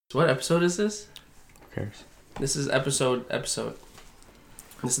What episode is this? Who cares? This is episode.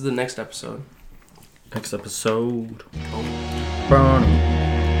 This is the next episode. Next episode.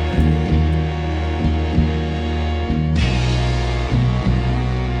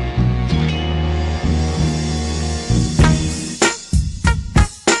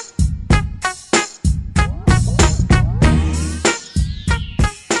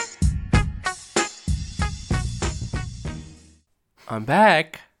 I'm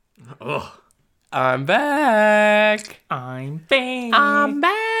back. Oh, I'm back. I'm back. I'm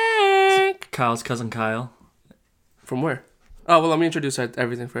back. Kyle's cousin Kyle. From where? Oh, well, let me introduce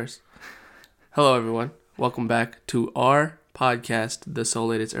everything first. Hello, everyone. Welcome back to our podcast, The So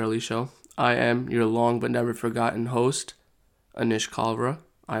Late It's Early Show. I am your long but never forgotten host, Anish Kalra.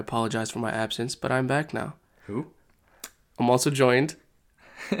 I apologize for my absence, but I'm back now. Who? I'm also joined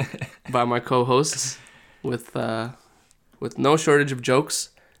by my co-hosts with no shortage of jokes,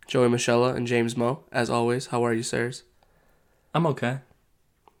 Joey Michella and James Moe. As always, how are you, sirs? I'm okay.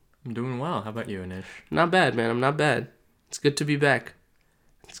 I'm doing well. How about you, Anish? Not bad, man. I'm not bad. It's good to be back.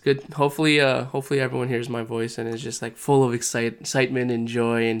 It's good. Hopefully everyone hears my voice and is just like full of excitement and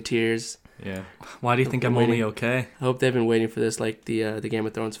joy and tears. Yeah. Why do you think I'm only okay? I hope they've been waiting for this, like the Game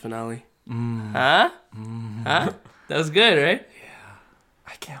of Thrones finale. Huh? Huh? That was good, right? Yeah.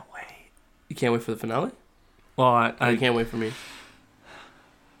 I can't wait. You can't wait for the finale? Well, I can't wait for me.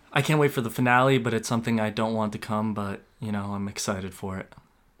 I can't wait for the finale, but it's something I don't want to come, but, you know, I'm excited for it.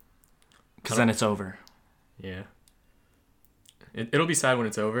 Because then it's over. Yeah. It'll be sad when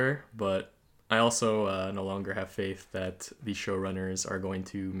it's over, but I also no longer have faith that the showrunners are going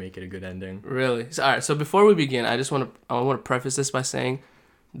to make it a good ending. Really? So, all right, so before we begin, I want to preface this by saying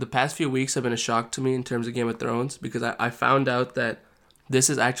the past few weeks have been a shock to me in terms of Game of Thrones because I found out that this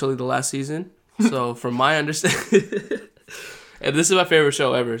is actually the last season. So from my understanding, and this is my favorite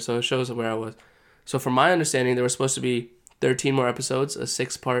show ever, so it shows where I was. So from my understanding, there were supposed to be 13 more episodes, a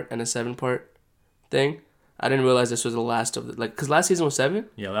 6-part and a 7-part thing. I didn't realize this was the last of because last season was 7?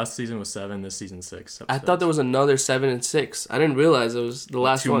 Yeah, last season was 7, this season 6. I thought there was another 7 and 6. I didn't realize it was the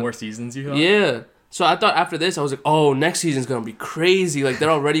last two one. 2 more seasons you thought? Yeah. So I thought after this, I was like, oh, next season's going to be crazy. Like,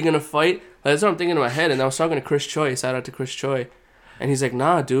 they're already going to fight. Like, that's what I'm thinking in my head. And I was talking to Chris Choi. Shout out to Chris Choi. And he's like,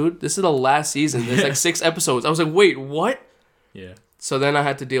 nah, dude, this is the last season. There's like 6 episodes. I was like, wait, what? Yeah. So then I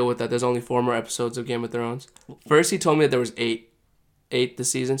had to deal with that. There's only 4 more episodes of Game of Thrones. First, he told me that there was 8 this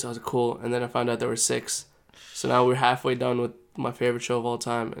season. So I was like, cool. And then I found out there were 6. So now we're halfway done with my favorite show of all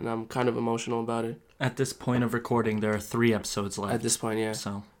time. And I'm kind of emotional about it. At this point of recording, there are 3 episodes left. At this point, yeah.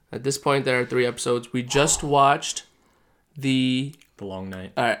 So at this point, there are 3 episodes. We just watched The Long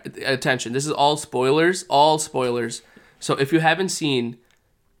Night. All right, attention. This is all spoilers. All spoilers. So if you haven't seen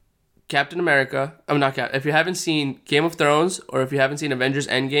Captain America, if you haven't seen Game of Thrones or if you haven't seen Avengers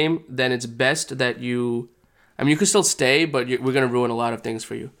Endgame, then it's best that you can still stay, but we're going to ruin a lot of things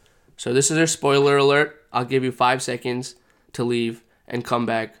for you. So this is our spoiler alert. I'll give you 5 seconds to leave and come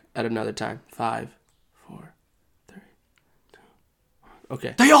back at another time. 5, 4, 3, 2, 1.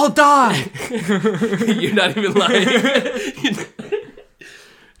 Okay. they all die! You're not even lying.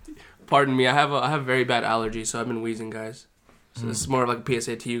 Pardon me, I have very bad allergies, so I've been wheezing, guys. So this is more of like a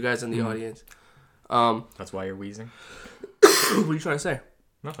PSA to you guys and the audience. That's why you're wheezing? What are you trying to say?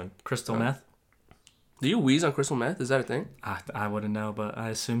 Nothing. Crystal meth? Do you wheeze on crystal meth? Is that a thing? I wouldn't know, but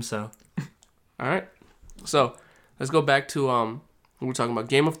I assume so. All right. So let's go back to we're talking about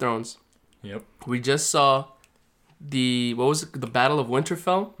Game of Thrones. Yep. We just saw the Battle of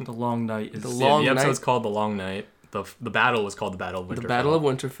Winterfell. The Long Night is... The episode's called The Long Night. The battle was called The Battle of Winterfell. The Battle of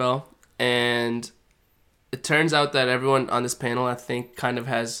Winterfell. And it turns out that everyone on this panel, I think, kind of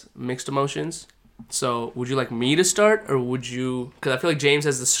has mixed emotions. So would you like me to start, or would you... Because I feel like James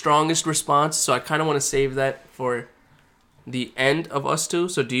has the strongest response, so I kind of want to save that for the end of us two.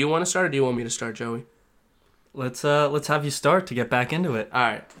 So do you want to start, or do you want me to start, Joey? Let's have you start to get back into it. All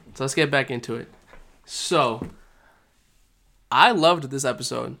right. So let's get back into it. So I loved this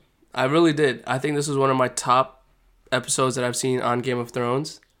episode. I really did. I think this was one of my top episodes that I've seen on Game of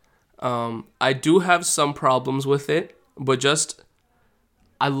Thrones. I do have some problems with it, but just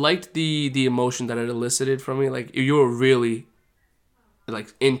I liked the emotion that it elicited from me. Like, you were really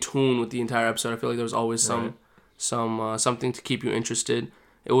like in tune with the entire episode. I feel like there was always something to keep you interested.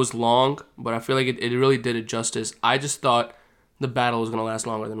 It was long, but I feel like it really did it justice. I just thought the battle was going to last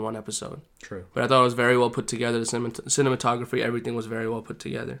longer than 1 episode. True. But I thought it was very well put together. The cinematography, everything was very well put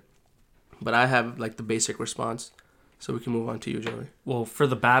together. But I have like the basic response. So we can move on to you, Joey. Well, for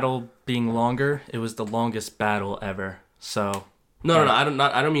the battle being longer, it was the longest battle ever. So No, I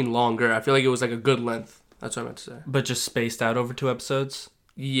don't mean longer. I feel like it was like a good length. That's what I meant to say. But just spaced out over 2 episodes?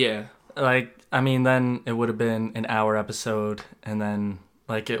 Yeah. Like, I mean, then it would have been an hour episode, and then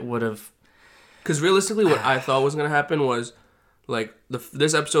like it would have. Because realistically, what I thought was gonna happen was, like,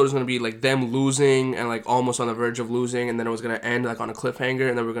 this episode is gonna be like them losing and like almost on the verge of losing, and then it was gonna end like on a cliffhanger,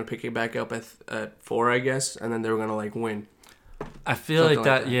 and then we're gonna pick it back up at 4, I guess, and then they were gonna like win I feel Something like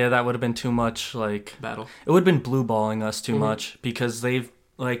like that. that. Yeah, that would have been too much. Like, battle. it would have been blue balling us too Mhm. much because they've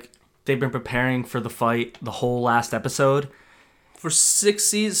been preparing for the fight the whole last episode. For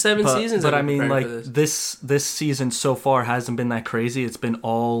 7 But, seasons. but I've I been mean, preparing like for this. this season so far hasn't been that crazy. It's been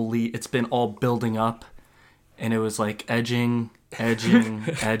all building up, and it was like edging, edging,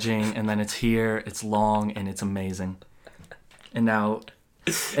 and then it's here. It's long and it's amazing. And now,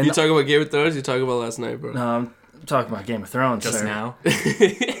 You talking about Game of Thrones? You talking about last night, bro? no, I'm talking about Game of Thrones. Just sir. now,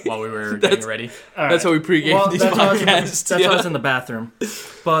 while we were getting ready. All That's how we pregame Well, these that's why I was in the- podcasts. that's why I was in the bathroom.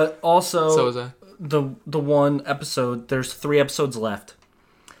 But also, So was I. the one episode, there's 3 episodes left.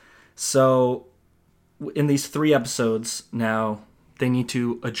 So in these 3 episodes now, they need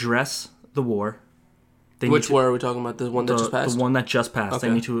to address the war. Which war are we talking about? The one that just passed? The one that just passed. Okay.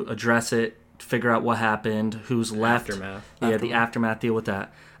 They need to address it, figure out what happened, who's left. Aftermath. Yeah, the aftermath, deal with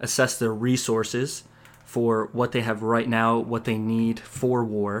that. Assess their resources for what they have right now, what they need for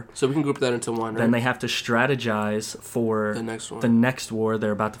war. So we can group that into one, right? Then they have to strategize for The next one. the next war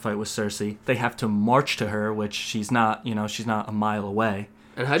they're about to fight with Cersei. They have to march to her, which she's not a mile away.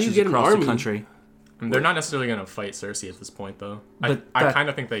 And how do you She's get an across army? the country? They're not necessarily going to fight Cersei at this point, though. I But kind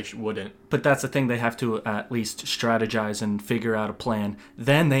of think they wouldn't. But that's the thing, they have to at least strategize and figure out a plan.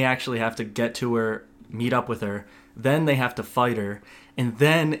 Then they actually have to get to her, meet up with her. Then they have to fight her. And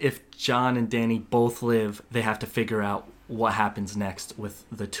then if Jon and Dany both live, they have to figure out what happens next with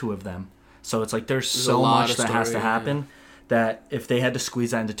the 2 of them. So it's like there's a so lot much of that has story, to happen that if they had to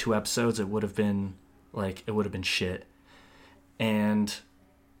squeeze that into 2 episodes, it would have been shit. And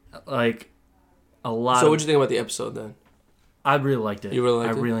like a lot So of, what'd you think about the episode then? I really liked it. You really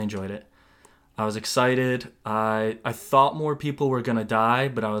liked I it? really enjoyed it. I was excited. I thought more people were gonna die,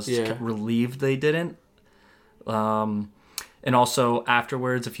 but I was Yeah. relieved they didn't. And also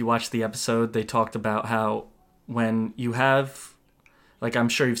afterwards, if you watch the episode, they talked about how when you have, like I'm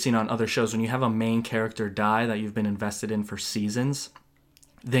sure you've seen on other shows, when you have a main character die that you've been invested in for seasons,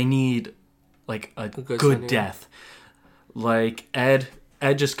 they need like a good good scene, yeah. death. Like Ed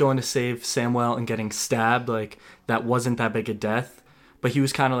just going to save Samwell and getting stabbed, like that wasn't that big a death, but he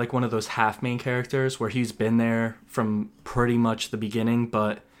was kind of like one of those half main characters where he's been there from pretty much the beginning,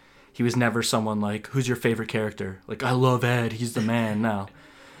 but he was never someone like, who's your favorite character? Like, I love Ed, he's the man. No.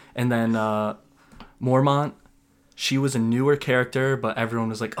 And then Mormont, she was a newer character, but everyone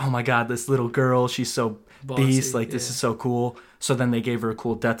was like, oh my god, this little girl, she's so Bossy, beast, like this yeah. is so cool. So then they gave her a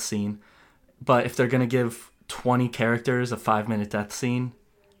cool death scene. But if they're gonna give 20 characters a 5-minute death scene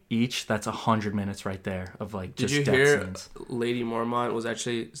each, that's 100 minutes right there of like Did just you death hear scenes. Lady Mormont was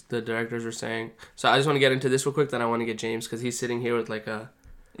actually, the directors were saying, so I just want to get into this real quick, then I want to get James, because he's sitting here with like a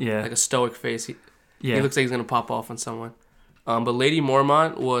stoic face. He looks like he's going to pop off on someone. But Lady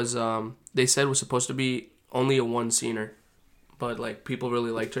Mormont was, they said was supposed to be only a one-scener, but like people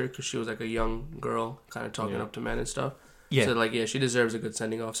really liked her because she was like a young girl kind of talking up to men and stuff. Yeah. So like, yeah, she deserves a good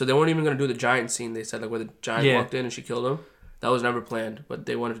sending off. So they weren't even going to do the giant scene, they said, like where the giant walked in and she killed him. That was never planned, but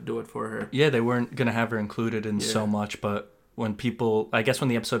they wanted to do it for her. Yeah, they weren't going to have her included in so Yeah. much, but when people, I guess when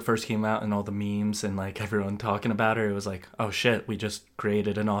the episode first came out and all the memes and like everyone talking about her, it was like, oh shit, we just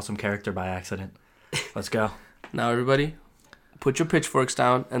created an awesome character by accident. Let's go. Now everybody, put your pitchforks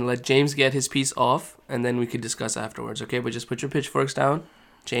down and let James get his piece off, and then we could discuss afterwards, okay? But just put your pitchforks down.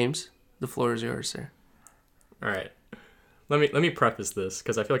 James, the floor is yours, sir. All right. Let me preface this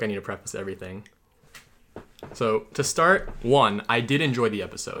because I feel like I need to preface everything. So to start, one, I did enjoy the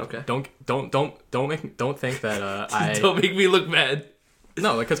episode. Okay. Don't think that I Don't make me look bad.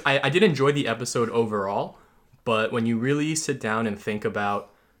 no, because I did enjoy the episode overall, but when you really sit down and think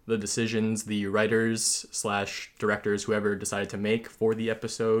about the decisions the writers / directors, whoever decided to make for the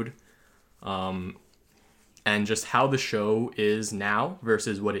episode, and just how the show is now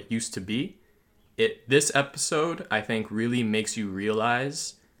versus what it used to be, this episode I think really makes you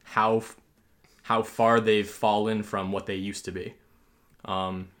realize how far they've fallen from what they used to be.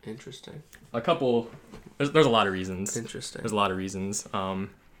 Interesting. A couple, there's a lot of reasons. Interesting. There's a lot of reasons.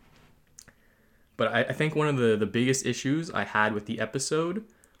 But I think one of the biggest issues I had with the episode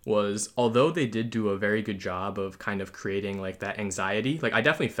was, although they did do a very good job of kind of creating like that anxiety, like I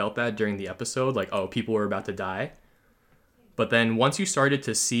definitely felt that during the episode, like, oh, people were about to die. But then once you started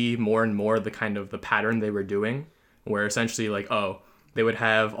to see more and more the kind of the pattern they were doing, where essentially like, oh, they would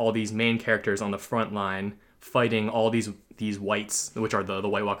have all these main characters on the front line fighting all these whites, which are the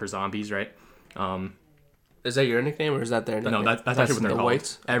White Walker zombies, right? Is that your nickname or is that their nickname? No, that's actually what they're the called.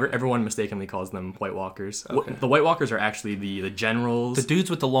 Whites? Everyone mistakenly calls them White Walkers. Okay. The White Walkers are actually the generals. The dudes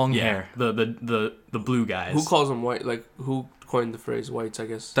with the long hair. The blue guys. Who calls them white? Like, who coined the phrase whites, I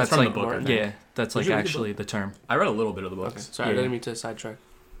guess? That's from like the book, I think. yeah, that's Did like you read the actually the term. I read a little bit of the Okay. books. Sorry, I Yeah. didn't mean to sidetrack.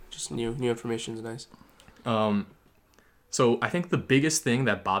 Just new information is nice. So I think the biggest thing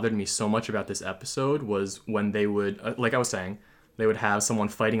that bothered me so much about this episode was when they would, like I was saying, they would have someone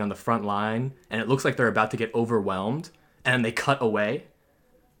fighting on the front line, and it looks like they're about to get overwhelmed, and they cut away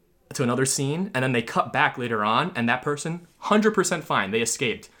to another scene, and then they cut back later on, and that person, 100% fine, they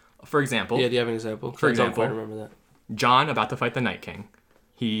escaped. For example, Yeah, do you have an example? For example, I don't quite remember that. John about to fight the Night King.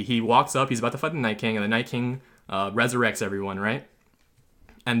 He walks up, he's about to fight the Night King, and the Night King resurrects everyone, right?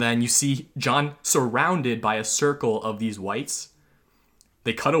 And then you see John surrounded by a circle of these whites.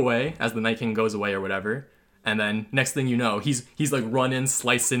 They cut away as the Night King goes away or whatever. And then next thing you know, he's like running,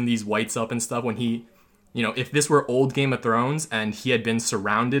 slicing these whites up and stuff. When he, if this were old Game of Thrones and he had been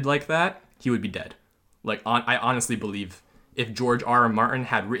surrounded like that, he would be dead. Like, I honestly believe if George R. R. Martin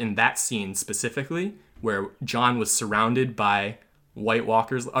had written that scene specifically, where John was surrounded by White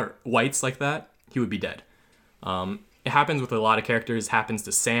Walkers or whites like that, he would be dead. It happens with a lot of characters. Happens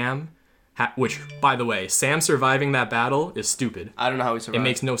to Sam, which, by the way, Sam surviving that battle is stupid. I don't know how he It survived.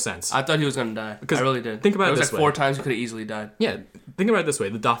 makes no sense. I thought he was going to die. Because I really did. think about it it was this like way. 4 times he could have easily died. Yeah, think about it this way: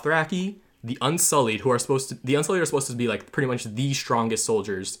 the Dothraki, the Unsullied, are supposed to be like pretty much the strongest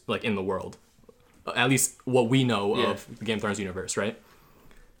soldiers like in the world, at least what we know of the Game of Thrones universe, right?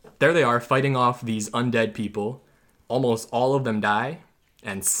 There they are fighting off these undead people. Almost all of them die.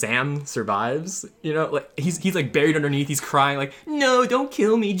 And Sam survives, like he's like buried underneath. He's crying like, "No, don't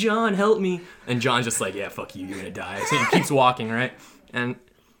kill me, John, help me." And John's just like, "Yeah, fuck you, you're gonna die." So he keeps walking, right? And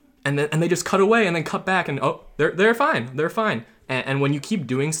they just cut away and then cut back, and they're fine, they're fine. And when you keep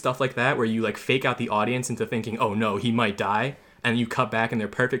doing stuff like that, where you like fake out the audience into thinking, "Oh no, he might die," and you cut back and they're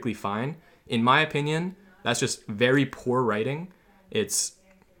perfectly fine. In my opinion, that's just very poor writing. It's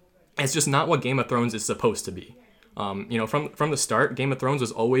just not what Game of Thrones is supposed to be. From the start, Game of Thrones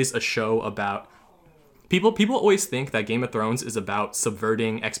was always a show about people always think that Game of Thrones is about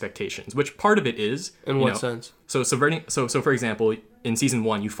subverting expectations, which part of it is. In what sense? So subverting. So for example, in season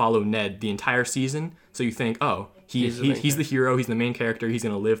 1, you follow Ned the entire season, so you think, oh, he's the hero, he's the main character, he's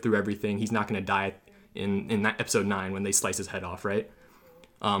gonna live through everything, he's not gonna die in episode 9 when they slice his head off, right?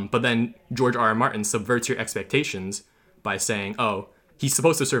 But then George R. R. Martin subverts your expectations by saying, oh, he's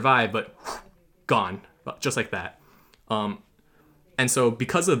supposed to survive, but gone, just like that. And so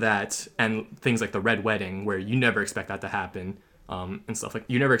because of that, and things like the Red Wedding, where you never expect that to happen, and stuff like,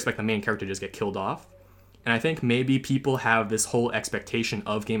 you never expect the main character to just get killed off. And I think maybe people have this whole expectation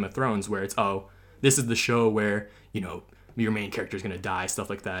of Game of Thrones where it's, oh, this is the show where, your main character is going to die, stuff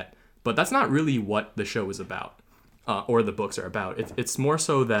like that. But that's not really what the show is about, or the books are about. It's more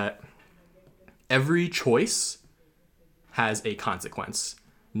so that every choice has a consequence.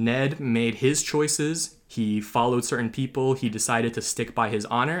 Ned made his choices. He followed certain people. He decided to stick by his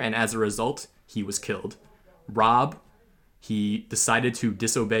honor, and as a result, he was killed. Robb, he decided to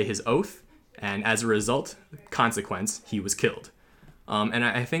disobey his oath, and as a result, consequence, he was killed. And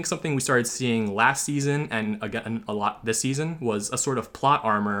I think something we started seeing last season, and again a lot this season, was a sort of plot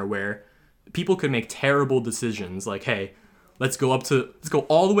armor where people could make terrible decisions, like, hey, let's go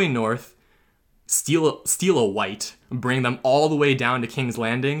all the way north, steal a white, bring them all the way down to King's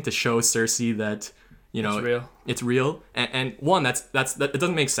Landing to show Cersei that, it's real. And one, that it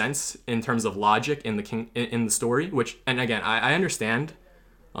doesn't make sense in terms of logic in the story, which, and again, I understand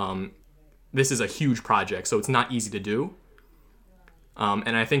this is a huge project, so it's not easy to do.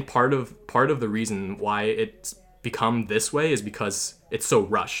 And I think part of the reason why it's become this way is because it's so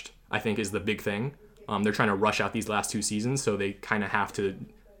rushed, I think, is the big thing. They're trying to rush out these last 2 seasons, so they kind of have to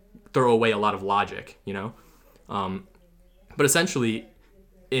throw away a lot of logic, But essentially,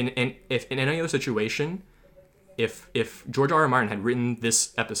 in any other situation, if George R. R. Martin had written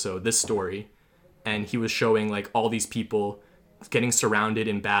this episode, this story, and he was showing like all these people getting surrounded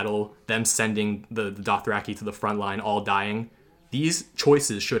in battle, them sending the Dothraki to the front line, all dying, these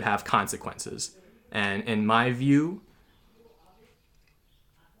choices should have consequences. And in my view,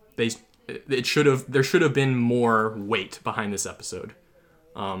 there should have been more weight behind this episode.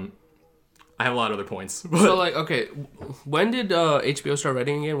 I have a lot of other points. But So, like, okay, when did HBO start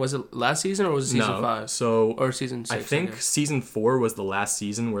writing again? Was it last season or was it season 5? So Or season 6? I think season 4 was the last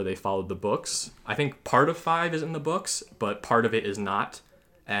season where they followed the books. I think part of 5 is in the books, but part of it is not.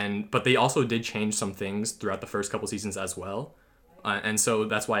 But they also did change some things throughout the first couple seasons as well. And so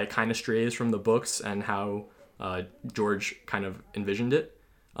that's why it kind of strays from the books and how George kind of envisioned it.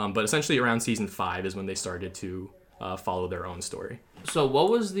 But essentially around season 5 is when they started to follow their own story. So what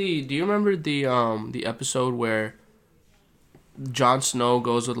was do you remember the episode where Jon Snow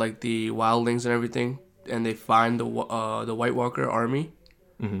goes with like the wildlings and everything, and they find the White Walker army?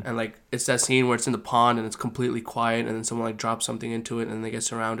 Mm-hmm. And like it's that scene where it's in the pond and it's completely quiet, and then someone like drops something into it and they get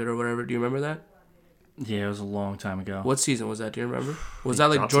surrounded or whatever. Do you remember that? Yeah, it was a long time ago. What season was that? Do you remember? Was that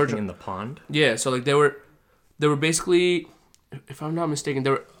like Drop George something in the pond? Yeah, so like they were basically, if I'm not mistaken, they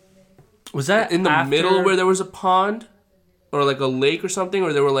were Was that in the after... middle where there was a pond or like a lake or something,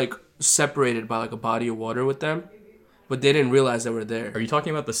 or they were like separated by like a body of water with them, but they didn't realize they were there. Are you talking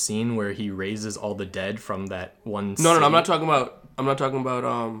about the scene where he raises all the dead from that one No, city? I'm not talking about.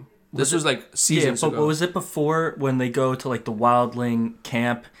 This was like seasons but ago. was it before when they go to like the wildling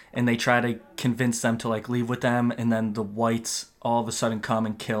camp and they try to convince them to like leave with them, and then the whites all of a sudden come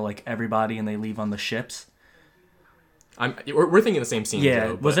and kill like everybody and they leave on the ships? We're thinking the same scene. Yeah,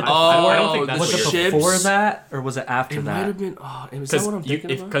 Joe, was it but before? I don't think that's Was what it you're- ships? before that or was it after It that? might have been. Oh, is that what I'm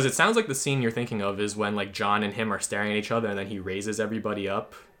thinking about? Because it sounds like the scene you're thinking of is when like John and him are staring at each other, and then he raises everybody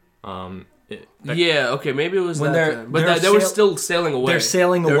up. Yeah, okay, maybe it was When that. they're- Then. But they're they were sail- still sailing away. They're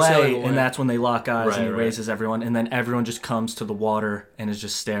sailing They were away, and that's when they lock eyes Right, and he right. raises everyone, and then everyone just comes to the water and is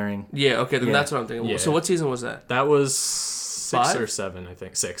just staring. Yeah, okay, then Yeah. that's what I'm thinking. Yeah. So what season was that? That was 6 5? or 7, I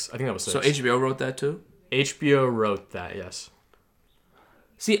think. 6. I think that was 6. So HBO wrote that too? HBO wrote that, yes.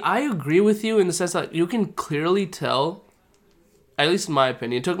 See, I agree with you in the sense that you can clearly tell, at least in my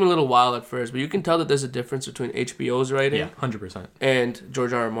opinion, it took me a little while at first, but you can tell that there's a difference between HBO's writing Yeah, 100%. and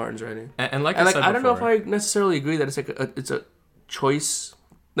George R. R. Martin's writing. And like And I like, said I don't know if before, I necessarily agree that it's like it's a choice.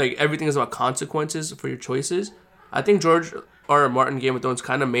 Like everything is about consequences for your choices. I think George R. R. Martin, Game of Thrones,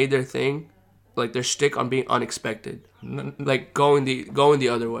 kind of made their thing, like their shtick on being unexpected, like going the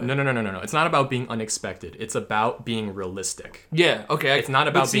other way. No. It's not about being unexpected. It's about being realistic. Yeah, okay. It's not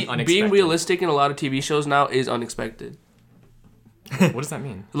about but being Being unexpected. realistic in a lot of TV shows now is unexpected. What does that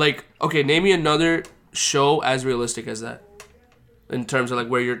mean? Like, okay, name me another show as realistic as that. In terms of like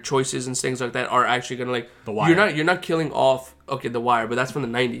where your choices and things like that are actually gonna like The Wire. You're not killing off The Wire, but that's from the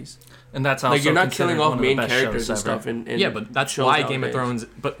 90s. And that's also Like you're not considered killing one off of the main best characters shows and ever. stuff in Yeah, but that's shows why Game of nowadays. Thrones.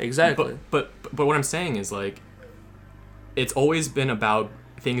 But Exactly. But what I'm saying is like, it's always been about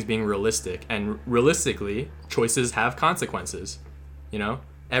things being realistic, and realistically, choices have consequences. You know,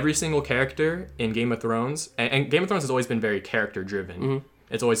 every single character in Game of Thrones, and Game of Thrones has always been very character driven. Mm-hmm.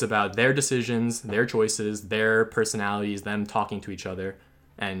 It's always about their decisions, their choices, their personalities, them talking to each other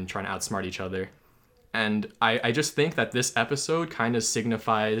and trying to outsmart each other. And I just think that this episode kind of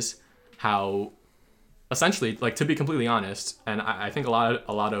signifies how, essentially, like, to be completely honest, and I think a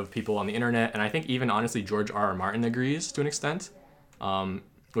lot of people on the internet, and I think even honestly George R. R. Martin agrees to an extent,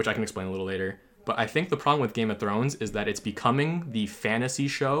 which I can explain a little later. But I think the problem with Game of Thrones is that it's becoming the fantasy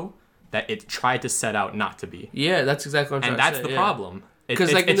show that it tried to set out not to be. Yeah, that's exactly what I'm And trying that's to the say, problem.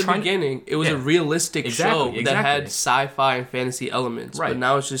 Because like in the trying- beginning, it was a Yeah. realistic show Exactly, that had exactly. sci-fi and fantasy elements. Right. But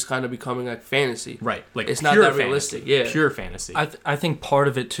now it's just kind of becoming like fantasy. Right. Like, It's not pure that realistic, fantasy. yeah. Pure fantasy. I think part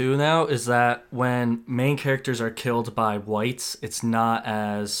of it too now is that when main characters are killed by whites, it's not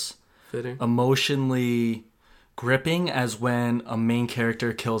as Fitting. emotionally gripping as when a main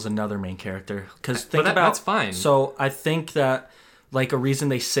character kills another main character. Because think But about that's fine. So I think that like a reason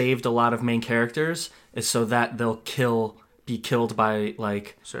they saved a lot of main characters is so that they'll be killed by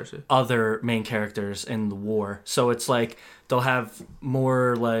like Cersei. other main characters in the war. So it's like they'll have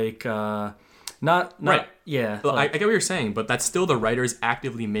more like not Right. yeah. Well, like- I get what you're saying, but that's still the writers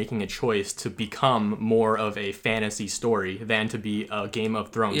actively making a choice to become more of a fantasy story than to be a Game of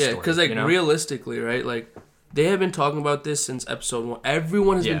Thrones Yeah, story. because like you know? realistically, right? Like they have been talking about this since episode 1.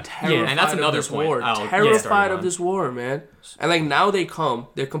 Everyone has Yeah. been terrified and that's of another this point war. I'll get Terrified started of on. this war, man. And like now they come,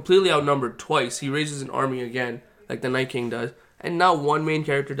 they're completely outnumbered twice. He raises an army again, like the Night King does, and now one main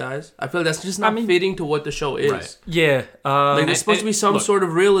character dies. I feel like that's just not fitting to what the show is. Right. yeah. Like there's supposed to be some look, sort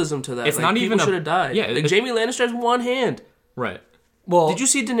of realism to that. it's Like, not people even a- should have died. yeah, like it- Jaime Lannister has one hand. Right. Well, Did you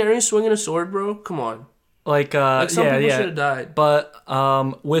see Daenerys swinging a sword, bro? Come on. like Like some yeah, people yeah. should have died. But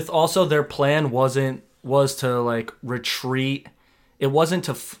with also their plan was to like retreat. It wasn't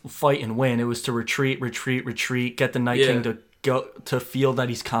to fight and win. It was to retreat, get the Night Yeah. King to go to feel that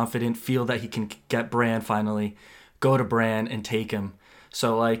he's confident, feel that he can get Bran finally, go to Bran and take him.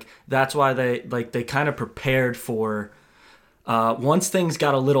 So like that's why they kind of prepared for. Once things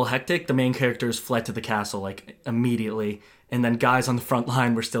got a little hectic, the main characters fled to the castle like immediately, and then guys on the front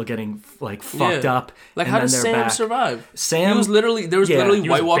line were still getting like fucked up. Like, and how then does they're Sam back. survive? Sam He was literally literally He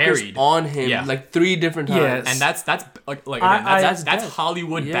White was Walkers buried. on him Yeah. like 3 different times. Yes. And that's like again, I- that's death.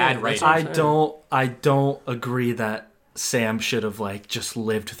 Hollywood Yeah, bad that's writing. what I'm saying. I don't agree that Sam should have like just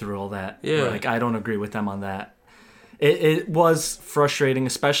lived through all that. Yeah. Like I don't agree with them on that. It was frustrating,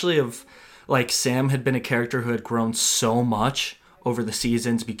 especially of like Sam had been a character who had grown so much over the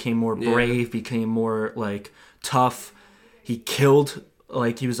seasons, became more brave, became more like tough. He killed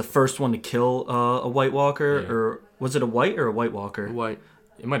like he was the first one to kill a White Walker, or was it a White or a White Walker? White.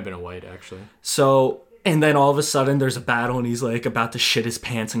 It might have been a white actually. So, and then all of a sudden there's a battle and he's like about to shit his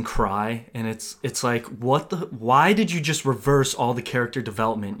pants and cry, and it's like why did you just reverse all the character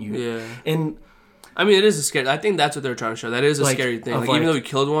development? And I mean, it is a scary. I think that's what they're trying to show. That is a Like, scary thing. of, Like, like- even though he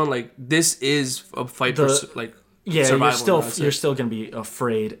killed one, like this is a fight for like yeah, survival. you're still gonna be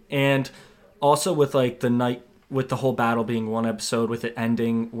afraid. And also with like the night, with the whole battle being one episode, with it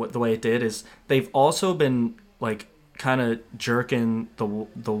ending the way it did, is they've also been like kind of jerking the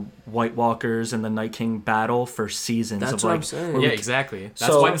White Walkers and the Night King battle for seasons. That's of what like I'm saying. where Yeah, we- exactly. That's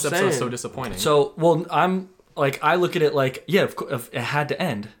So- why this episode's so saying. disappointing. So, well, I look at it like, yeah, of course, it had to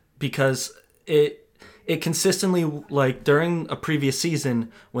end because it consistently, like, during a previous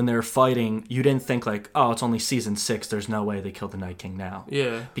season when they were fighting, you didn't think like, oh, it's only season 6, there's no way they killed the Night King now.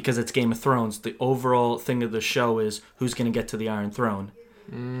 Yeah. Because it's Game of Thrones. The overall thing of the show is who's going to get to the Iron Throne.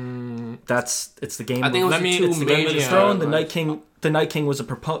 It's the game. I think it was Let me- the it's two the Game main of the Throne. The storylines. Night King was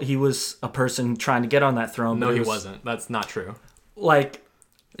he was a person trying to get on that throne. no, but he it was, wasn't. That's not true. Like,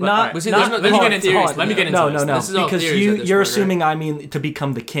 But, not. alright, But see, not there's no- let me there's get no into theories this. to Let me that. get into no, this. no, This is all because theories at this you're point, assuming right? I mean to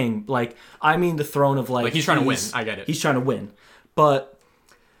become the king. Like I mean the throne of like Like he's trying to win. I get it. He's trying to win, but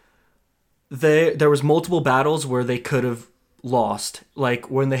there was multiple battles where they could have lost. Like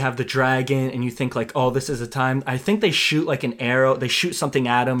when they have the dragon, and you think like, oh, this is a time. I think they shoot like an arrow. They shoot something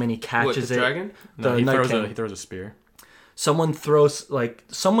at him, and he catches What, the it. dragon? No, The he Night throws King. a spear. Someone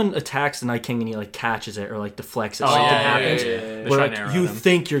attacks the Night King and he like catches it or like deflects it. Oh, Something yeah, happens. yeah. They Where shot like an arrow you at him.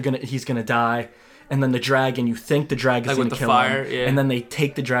 think he's gonna die, and then the dragon, you think the dragon's Like gonna with the kill fire, him, yeah. and then they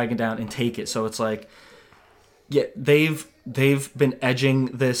take the dragon down and take it. So it's like, yeah, they've been edging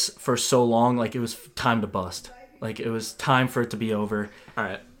this for so long. Like it was time to bust. Like it was time for it to be over. All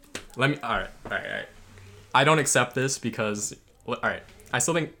right. All right. I don't accept this because, all right, I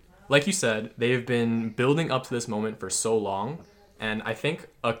still think, like you said, they've been building up to this moment for so long, and I think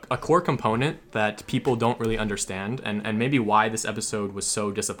a core component that people don't really understand, and maybe why this episode was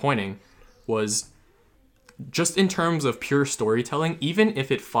so disappointing, was just in terms of pure storytelling. Even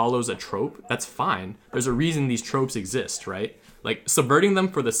if it follows a trope, that's fine. There's a reason these tropes exist, right? Like, subverting them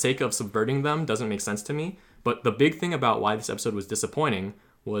for the sake of subverting them doesn't make sense to me. But the big thing about why this episode was disappointing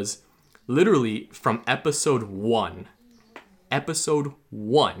was literally from episode 1,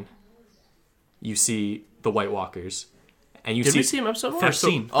 you see the White Walkers. And you Did we see him episode 1? First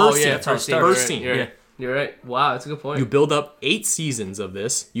scene. Oh, First yeah. scene. That's how it First scene. starts. First scene. You're right. Yeah. You're right. Wow, that's a good point. You build up 8 seasons of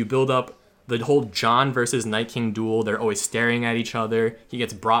this. You build up the whole Jon versus Night King duel. They're always staring at each other. He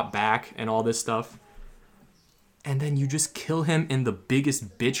gets brought back and all this stuff. And then you just kill him in the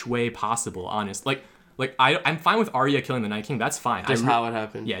biggest bitch way possible, honest. Like I'm fine with Arya killing the Night King. That's fine. Just how it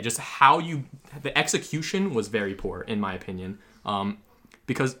happened. Yeah, just how the execution was very poor, in my opinion.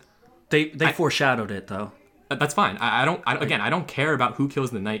 Because They foreshadowed it though. that's fine. I don't care about who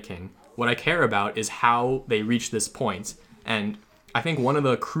kills the Night King. What I care about is how they reach this point. And I think one of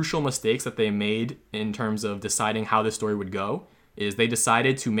the crucial mistakes that they made in terms of deciding how this story would go is they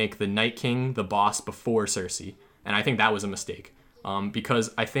decided to make the Night King the boss before Cersei. And I think that was a mistake.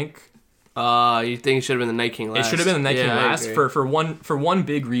 Because I think You think it should have been the Night King last? it should have been the Night King I last agree. for one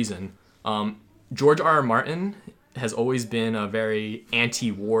big reason. George R.R. Martin has always been a very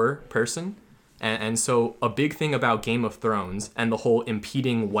anti-war person, and so a big thing about Game of Thrones and the whole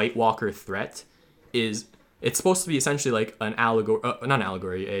impeding White Walker threat is it's supposed to be essentially like an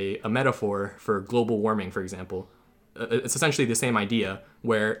allegory, a metaphor for global warming, for example. It's essentially the same idea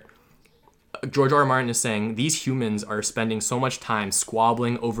where George R.R. Martin is saying these humans are spending so much time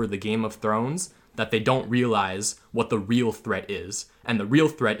squabbling over the Game of Thrones that they don't realize what the real threat is. And the real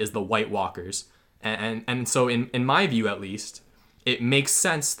threat is the White Walkers. And so in my view, at least, it makes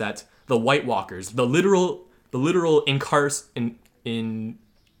sense that the White Walkers, the literal impersonation,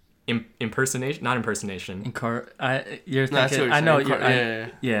 not impersonation. You're No, that's thinking. what I know. you're saying. You're, Yeah.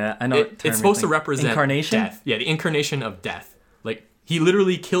 yeah, I know. what term It's you're supposed to thinking. represent incarnation. death. Yeah, the incarnation of death. Like, he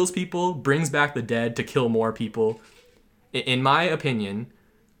literally kills people, brings back the dead to kill more people. In my opinion,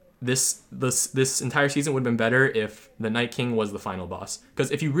 this entire season would have been better if the Night King was the final boss. Because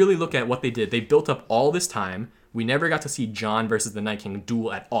if you really look at what they did, they built up all this time. We never got to see John versus the Night King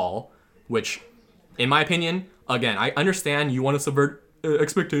duel at all, which, in my opinion, again, I understand you want to subvert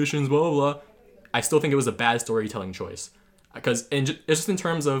expectations, blah, blah, blah. I still think it was a bad storytelling choice. Because it's just in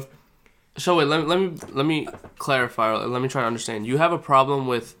terms of... So wait, let me clarify. Let me try to understand. You have a problem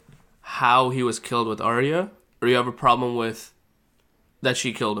with how he was killed with Arya, or you have a problem with that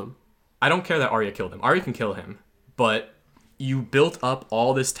she killed him? I don't care that Arya killed him. Arya can kill him, but you built up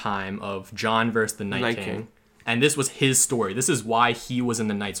all this time of Jon versus the Night King, and this was his story. This is why he was in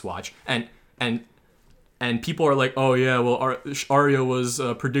the Night's Watch, and people are like, oh yeah, well Arya was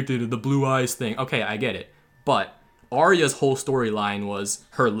predicted the blue eyes thing. Okay, I get it, but Arya's whole storyline was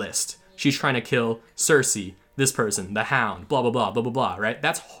her list. She's trying to kill Cersei, this person, the Hound, blah blah blah blah blah blah. Right?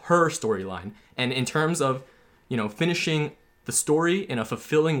 That's her storyline, and in terms of finishing the story in a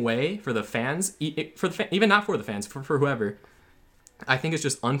fulfilling way for the fans, even not for the fans, for whoever, I think it's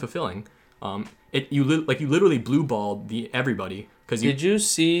just unfulfilling. You literally blue-balled everybody. Did you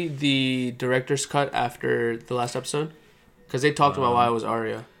see the director's cut after the last episode? Because they talked about why it was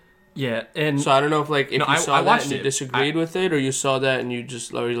Arya. Yeah, and so I don't know if you saw I that and you disagreed with it, or you saw that and you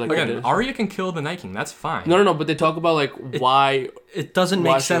just again, Arya can kill the Night King. That's fine. No, but they talk about why it doesn't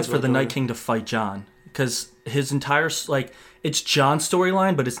make sense for the Night King to fight Jon, because his entire it's Jon's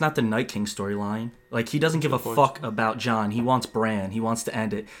storyline, but it's not the Night King storyline. He doesn't give a fuck about Jon. He wants Bran. He wants to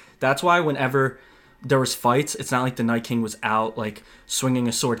end it. That's why whenever there was fights, it's not like the Night King was out swinging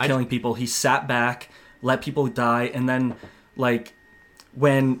a sword, killing people. He sat back, let people die, and then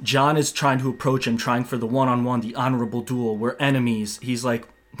when Jon is trying to approach him, trying for the one-on-one, the honorable duel, we're enemies, he's like,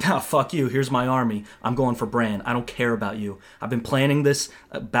 nah, fuck you, here's my army. I'm going for Bran. I don't care about you. I've been planning this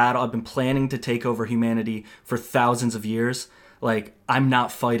battle. I've been planning to take over humanity for thousands of years. I'm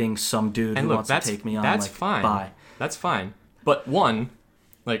not fighting some dude who wants to take me on. That's fine. Bye. That's fine. But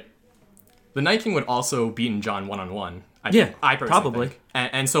the Night King would also beaten Jon one-on-one. I personally probably. Think.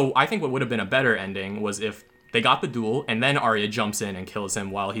 And so I think what would have been a better ending was if they got the duel, and then Arya jumps in and kills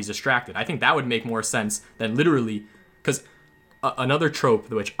him while he's distracted. I think that would make more sense than literally... Because another trope,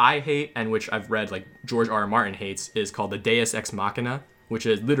 which I hate, and which I've read, George R. R. Martin hates, is called the Deus Ex Machina, which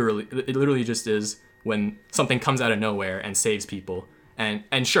is literally just is when something comes out of nowhere and saves people.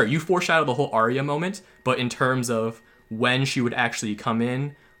 And sure, you foreshadow the whole Arya moment, but in terms of when she would actually come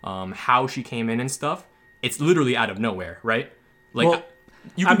in, how she came in and stuff, it's literally out of nowhere, right?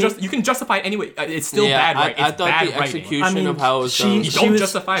 You can justify it anyway. It's still bad writing. I thought bad the execution of how it was done. You don't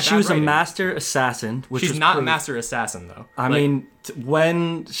justify bad She was writing. a master assassin. She's not a master assassin, though.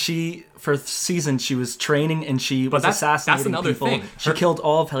 When for seasons, she was training and she was assassinating people. Thing. She killed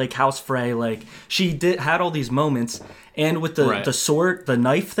all of House Frey. She had all these moments. And with the sword, the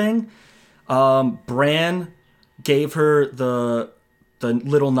knife thing, Bran gave her the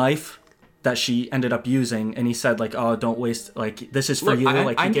little knife that she ended up using, and he said oh, don't waste, this is for you.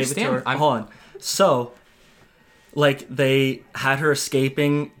 He gave it to her. Hold on. So they had her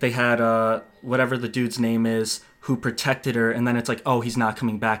escaping. They had whatever the dude's name is who protected her, and then it's oh, he's not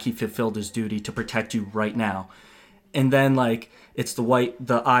coming back. He fulfilled his duty to protect you right now. And then it's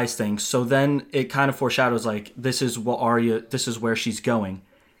the eyes thing. So then it kind of foreshadows this is where she's going.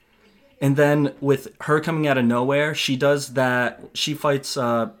 And then with her coming out of nowhere, she does that. She fights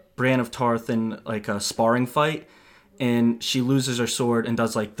Bran of Tarth in a sparring fight, and she loses her sword and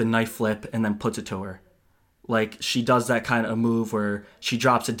does the knife flip and then puts it to her. She does that kind of move where she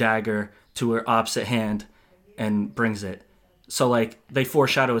drops a dagger to her opposite hand and brings it. So they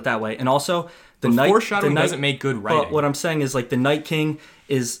foreshadow it that way. And also foreshadowing doesn't make good writing. But what I'm saying is the Night King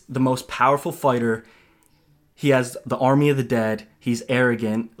is the most powerful fighter. He has the army of the dead. He's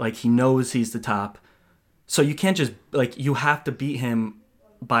arrogant. He knows he's the top. So you can't just you have to beat him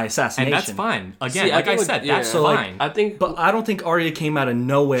by assassination. And that's fine. Again, that's fine. But I don't think Arya came out of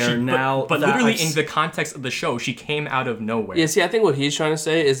nowhere But literally in the context of the show, she came out of nowhere. Yeah, see, I think what he's trying to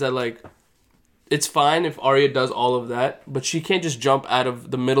say is that it's fine if Arya does all of that, but she can't just jump out of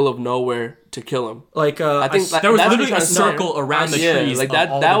the middle of nowhere to kill him. I think there was literally a circle around the trees.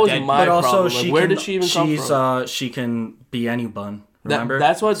 That was my problem. Where did she even come from? She can be anyone. Remember?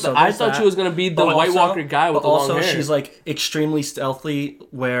 That's what I thought she was gonna be the White Walker guy with the long hair. But also, she's extremely stealthy,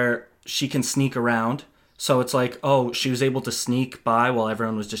 where she can sneak around. So it's oh, she was able to sneak by while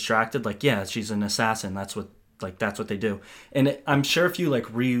everyone was distracted. Yeah, she's an assassin. That's what they do. And I'm sure if you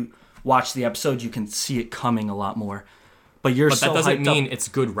rewatch the episode, you can see it coming a lot more. But that doesn't mean it's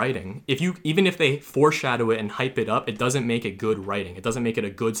good writing. Even if they foreshadow it and hype it up, it doesn't make it good writing. It doesn't make it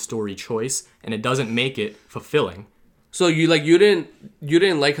a good story choice, and it doesn't make it fulfilling. So you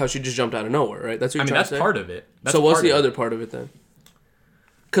didn't like how she just jumped out of nowhere, right? That's what you're trying that's to say? part of it. That's so what's part the of other part of it then?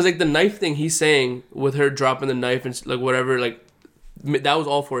 Because like the knife thing he's saying with her dropping the knife and like whatever, like that was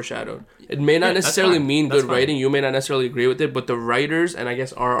all foreshadowed. It may not necessarily mean good writing. You may not necessarily agree with it, but the writers and I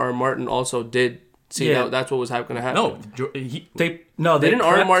guess R.R. Martin also did see that's what was going to happen. No, didn't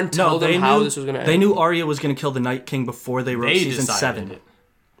R.R. Martin tell them how this was going to end? They knew Arya was going to kill the Night King before they wrote season 7.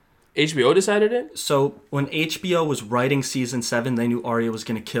 HBO decided it? So when HBO was writing season 7, they knew Arya was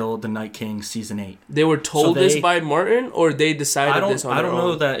going to kill the Night King season 8. They were told this by Martin, or they decided this on their own? I don't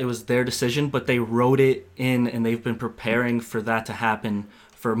know that it was their decision, but they wrote it in, and they've been preparing for that to happen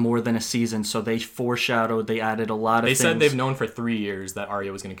for more than a season. So they foreshadowed, they added a lot of things. They said they've known for 3 years that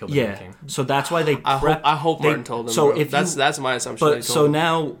Arya was going to kill the Night King. So that's why they I hope Martin told them. So that's my assumption. But so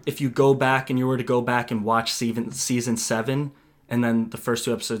now, if you go back and you were to go back and watch season 7 and then the first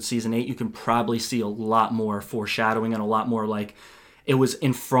 2 episodes, season 8, you can probably see a lot more foreshadowing and a lot more like it was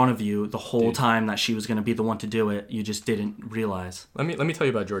in front of you the whole time that she was going to be the one to do it. You just didn't realize. Let me tell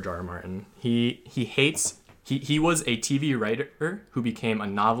you about George R.R. Martin. He was a TV writer who became a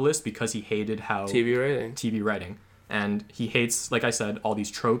novelist because he hated how TV writing. And he hates, like I said, all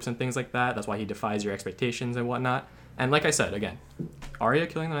these tropes and things like that. That's why he defies your expectations and whatnot. And like I said, again, Arya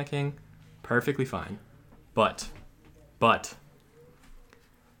killing the Night King, perfectly fine. But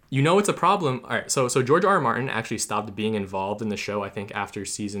you know it's a problem. All right, so George R.R. Martin actually stopped being involved in the show, I think, after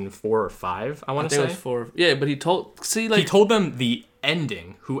season 4 or 5, I want to say. I think it was 4. Yeah, but he told them the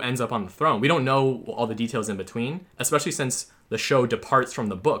ending, who ends up on the throne. We don't know all the details in between, especially since the show departs from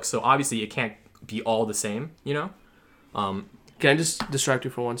the book. So obviously it can't be all the same, you know? Can I just distract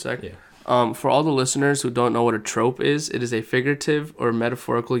you for 1 sec? Yeah. For all the listeners who don't know what a trope is, it is a figurative or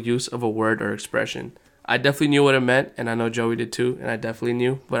metaphorical use of a word or expression. I definitely knew what it meant, and I know Joey did too, and I definitely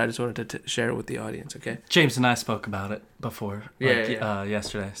knew, but I just wanted to share it with the audience, okay? James and I spoke about it before,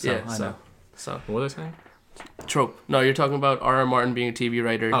 yesterday, so I know. So what was I saying? Trope. No, you're talking about R.R. Martin being a TV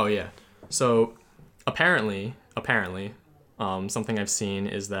writer. Oh, yeah. So apparently, something I've seen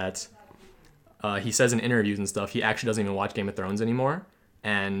is that he says in interviews and stuff, he actually doesn't even watch Game of Thrones anymore,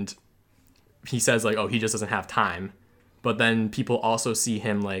 and he says, like, oh, he just doesn't have time. But then people also see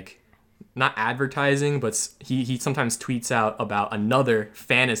him, like, not advertising, but he sometimes tweets out about another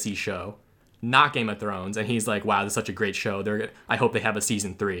fantasy show, not Game of Thrones, and he's like, wow, this is such a great show. I hope they have a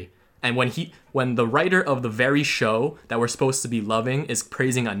season 3. And when the writer of the very show that we're supposed to be loving is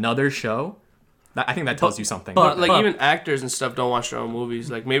praising another show, I think that tells you something. But even actors and stuff don't watch their own movies.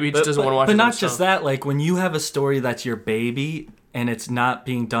 Like maybe he just doesn't want to watch. But not just that. Like when you have a story that's your baby and it's not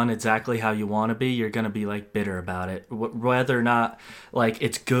being done exactly how you want to be, you're gonna be like bitter about it, whether or not like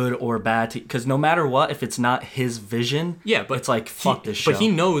it's good or bad. Because no matter what, if it's not his vision, but it's like fuck this show. But he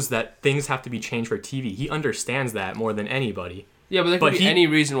knows that things have to be changed for TV. He understands that more than anybody. Yeah, but there could be any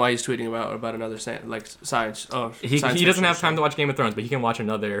reason why he's tweeting about another science. He doesn't have time to watch Game of Thrones, but he can watch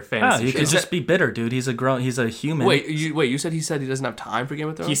another fantasy show. He could just be bitter, dude. He's a human. Wait, you said he doesn't have time for Game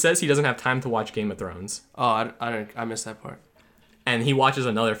of Thrones? He says he doesn't have time to watch Game of Thrones. Oh, I missed that part. And he watches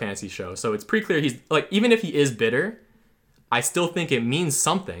another fantasy show, so it's pretty clear he's like, even if he is bitter, I still think it means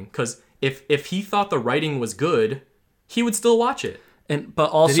something, because if he thought the writing was good, he would still watch it.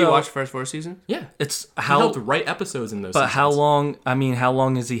 But also, did he watch the first 4 seasons? Yeah, he helped write episodes in those. But seasons. how long? I mean, how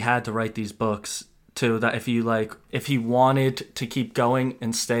long has he had to write these books? To that, if he wanted to keep going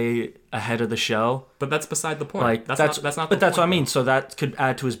and stay ahead of the show. But that's beside the point. Like that's not. But that's what I mean. So that could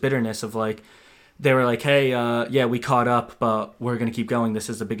add to his bitterness of like, they were like, hey, we caught up, but we're gonna keep going. This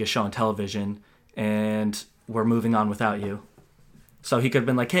is the biggest show on television, and we're moving on without you. So he could have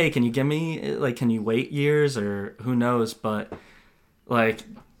been like, hey, can you give me can you wait years or who knows? But like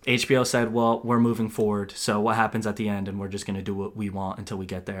HBO said, well, we're moving forward. So what happens at the end, and we're just gonna do what we want until we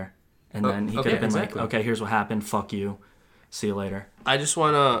get there. And then he could have been like, okay, here's what happened. Fuck you. See you later. I just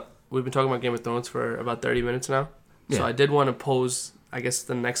want to... We've been talking about Game of Thrones for about 30 minutes now. Yeah. So I did want to pose, I guess,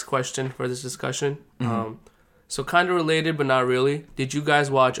 the next question for this discussion. Mm-hmm. So kind of related, but not really. Did you guys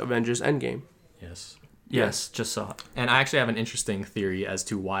watch Avengers Endgame? Yes, just saw it. And I actually have an interesting theory as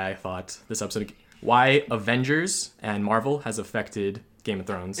to why I thought this episode... Why Avengers and Marvel has affected Game of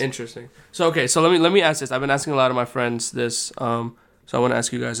Thrones. Interesting. So, okay, so let me ask this. I've been asking a lot of my friends this... So I want to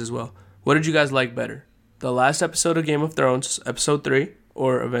ask you guys as well. What did you guys like better? The last episode of Game of Thrones, episode 3,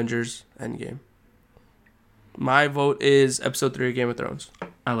 or Avengers Endgame? My vote is episode 3 of Game of Thrones.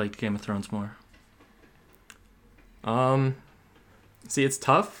 I liked Game of Thrones more. See, it's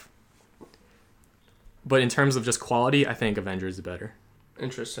tough. But in terms of just quality, I think Avengers is better.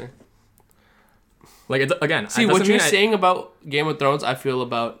 Interesting. Like, again... See, what you're saying about Game of Thrones, I feel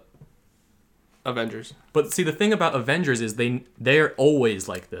about Avengers. But see, the thing about Avengers is they're always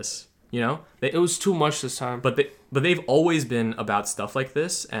like this. You know, It was too much this time. but they've always been about stuff like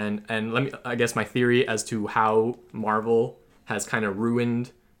this. And let me, I guess, my theory as to how Marvel has kind of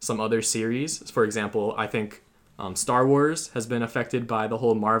ruined some other series. For example, I think Star Wars has been affected by the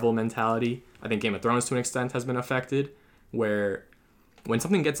whole Marvel mentality. I think Game of Thrones to an extent has been affected, where when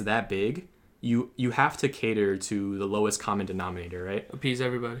something gets that big, you have to cater to the lowest common denominator, right? Appease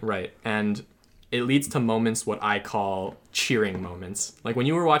everybody. Right. And it leads to moments what I call cheering moments. Like when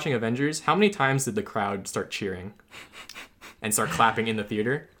you were watching Avengers, how many times did the crowd start cheering and start clapping in the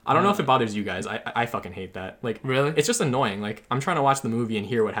theater? I don't know if it bothers you guys. I fucking hate that. Like, really? It's just annoying. Like, I'm trying to watch the movie and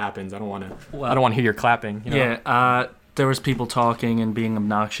hear what happens. I don't want to hear your clapping. You know? Yeah, there was people talking and being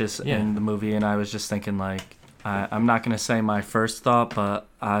obnoxious in the movie, and I was just thinking, like, I'm not going to say my first thought, but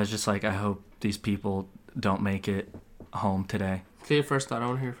I was just like, I hope these people don't make it home today. Say your first thought. I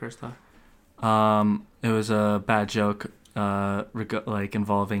want to hear your first thought. It was a bad joke, like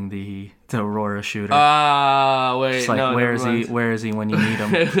involving the Aurora shooter. Wait, It's like, no, where is he? Where is he when you need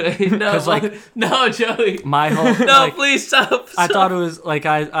him? No, like, no, Joey. My whole No, like, please stop. I thought it was like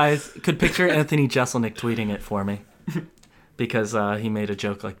I could picture Anthony Jeselnik tweeting it for me because he made a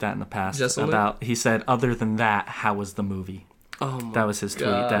joke like that in the past Jeselnik? about. He said, "Other than that, how was the movie?" Oh my That was his tweet.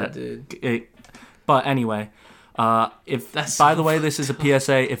 God, dude. But anyway, if That's by so the way, this is a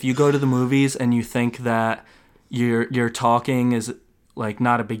PSA. If you go to the movies and you think that your talking is like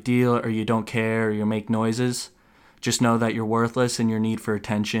not a big deal, or you don't care, or you make noises, just know that you're worthless, and your need for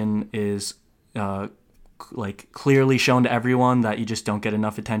attention is like clearly shown to everyone, that you just don't get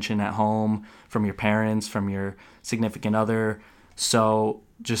enough attention at home from your parents, from your significant other. So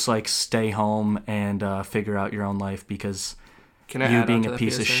just like stay home and figure out your own life, because Can I you add being on to a that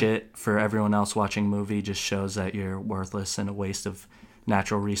piece of PSA? shit for everyone else watching a movie just shows that you're worthless and a waste of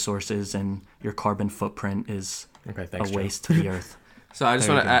natural resources, and your carbon footprint is Okay, thanks, a Joe. waste to the earth. So I just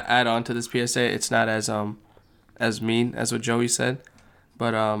There want you to go. add on to this PSA. It's not as mean as what Joey said,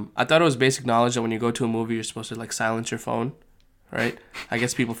 but I thought it was basic knowledge that when you go to a movie, you're supposed to like silence your phone, right? I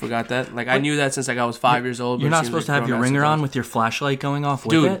guess people forgot that. Like I knew that since like I was 5 years old. but You're it not seems supposed to like have your grown-ass ringer on adults. with your flashlight going off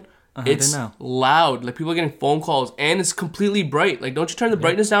with Dude, it? I it's didn't know. loud. Like people are getting phone calls, and it's completely bright. Like, don't you turn the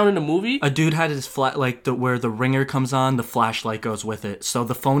brightness down in the movie? A dude had his where the ringer comes on, the flashlight goes with it. So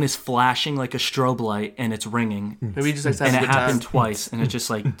the phone is flashing like a strobe light, and it's ringing. Maybe he just likes to And have it a good happened time. twice, and it's just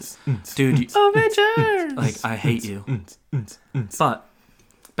like, dude, Avengers. like, I hate you. But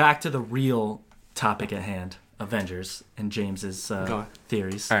back to the real topic at hand, Avengers and James's Go on.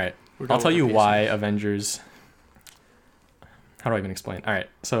 theories. All right. We're done I'll tell with you the why Avengers. How do I even explain? All right.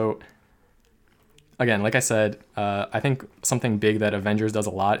 So, again, like I said, I think something big that Avengers does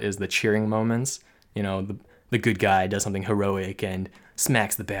a lot is the cheering moments. You know, the good guy does something heroic and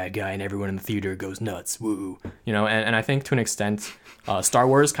smacks the bad guy, and everyone in the theater goes nuts. Woo. You know, and I think to an extent, Star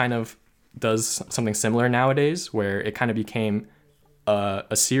Wars kind of does something similar nowadays, where it kind of became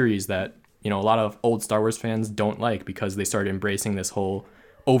a series that, you know, a lot of old Star Wars fans don't like, because they started embracing this whole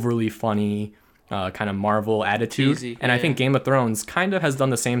overly funny kind of Marvel attitude. Cheesy, and I yeah. think Game of Thrones kind of has done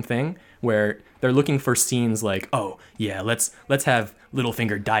the same thing, where they're looking for scenes like, oh yeah, let's have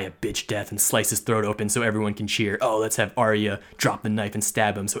Littlefinger die a bitch death and slice his throat open so everyone can cheer. Oh, let's have Arya drop the knife and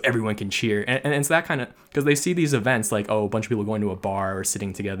stab him so everyone can cheer. And it's that kind of, because they see these events like, oh, a bunch of people going to a bar or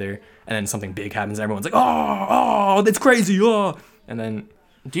sitting together, and then something big happens, and everyone's like, oh, that's crazy, oh. And then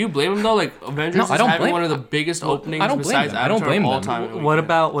Do you blame him though? Like Avengers No, is I don't having blame- one of the biggest openings I don't blame besides them. I don't Avatar blame of all them. time. in a What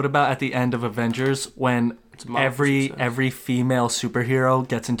weekend. about at the end of Avengers when Marvel success. every female superhero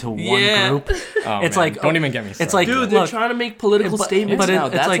gets into one Yeah. group? oh, It's man, like- don't even get me started. it's like- Dude, they're Look, trying to make political statements now.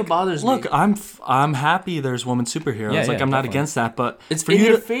 That's what bothers look, me. I'm happy there's women superheroes. Yeah, like yeah, I'm not definitely. against that, but It's for in you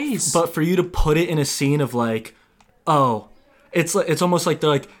your to, face. But for you to put it in a scene of like, oh, it's almost like they're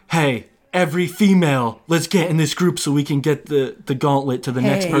like, hey, every female, let's get in this group so we can get the gauntlet to the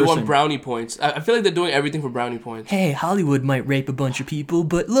next We want person. brownie points. I feel like they're doing everything for brownie points. hey, Hollywood might rape a bunch of people,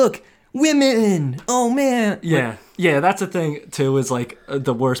 but look, women. Oh man. Yeah, that's the thing too. Is like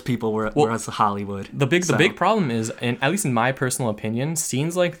the worst people were as Hollywood. The big So- problem is, and at least in my personal opinion,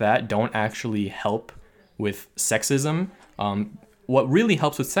 scenes like that don't actually help with sexism. What really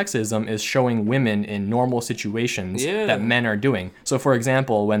helps with sexism is showing women in normal situations Yeah. that men are doing. So, for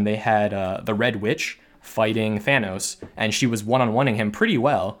example, when they had the Red Witch fighting Thanos, and she was one-on-oneing him pretty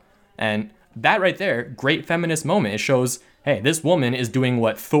well, and that right there, great feminist moment. It shows, hey, this woman is doing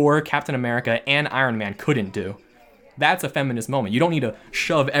what Thor, Captain America, and Iron Man couldn't do. That's a feminist moment. You don't need to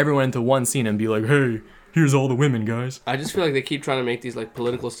shove everyone into one scene and be like, hey, here's all the women, guys. I just feel like they keep trying to make these like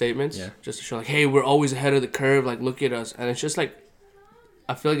political statements, Yeah. just to show like, hey, we're always ahead of the curve. Like, look at us, and it's just like,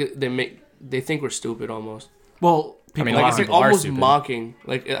 I feel like they think we're stupid almost. Well, I mean, people like I It's said, like people are almost stupid. mocking.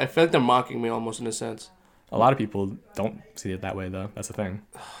 Like I feel like they're mocking me almost in a sense. A lot of people don't see it that way, though. That's the thing.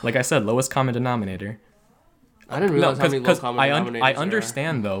 Like I said, lowest common denominator. I didn't realize how many low Because common denominators I there are.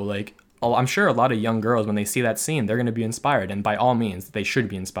 understand, though, like, I'm sure a lot of young girls, when they see that scene, they're going to be inspired. And by all means, they should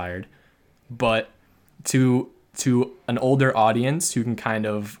be inspired. But to an older audience who can kind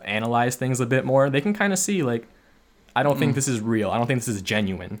of analyze things a bit more, they can kind of see, like, I don't think this is real. I don't think this is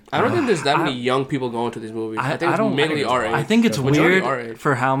genuine. I don't think there's that many young people going to these movies. I think I it's don't- mainly our age. I think it's Majority our weird age.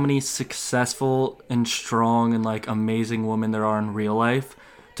 for how many successful and strong and like amazing women there are in real life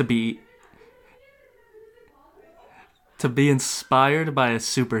to be inspired by a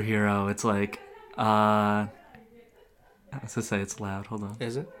superhero. It's like I was gonna say it's loud. Hold on.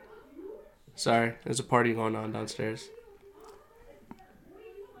 Is it? Sorry, there's a party going on downstairs.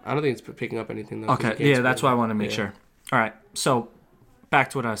 I don't think it's picking up anything though. 'cause you Okay, can't yeah, spread that's it. why I want to make Yeah. sure. All right, so back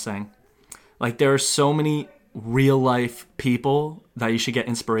to what I was saying. Like, there are so many real life people that you should get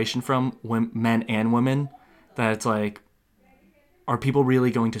inspiration from, men and women, that it's like, are people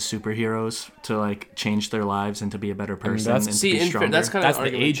really going to superheroes to like change their lives and to be a better person that's- and See, to be stronger? that's kind of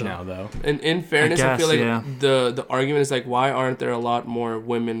That's the age now, though. In fairness, I, guess, feel like yeah. the argument is like, why aren't there a lot more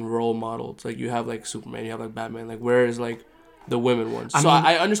women role models? Like you have like Superman, you have like Batman. Like where is like the women ones?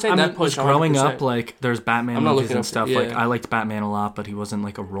 I understand that push. Growing 100%. up, like there's Batman I'm not movies looking and up- stuff. yeah. Like I liked Batman a lot, but he wasn't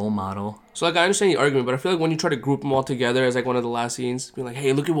like a role model. So like I understand the argument, but I feel like when you try to group them all together as like one of the last scenes, being like,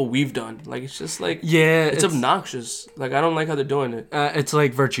 hey, look at what we've done. Like it's just like Yeah, it's obnoxious. Like I don't like how they're doing it. it's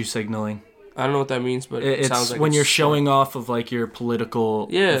like virtue signaling. I don't know what that means, but it It's sounds like when it's you're smart. showing off of like your political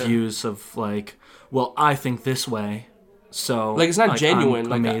Yeah. views of like, well, I think this way, so Like it's not I'm genuine.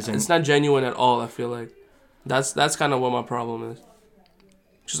 Like amazing. it's not genuine at all. I feel like that's kind of what my problem is.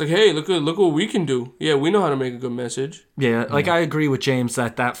 She's like, hey, look what we can do. Yeah, we know how to make a good message. Yeah, like I agree with James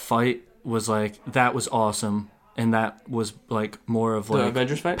that fight was like that was awesome, and that was like more of The like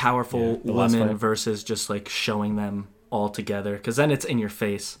Avengers fight? powerful the last women fight. versus just like showing them all together, because then it's in your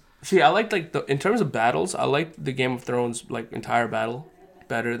face. See, I like in terms of battles, I like the Game of Thrones like entire battle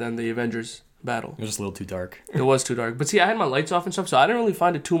better than the Avengers battle. It was just a little too dark. It was too dark. But see, I had my lights off and stuff, so I didn't really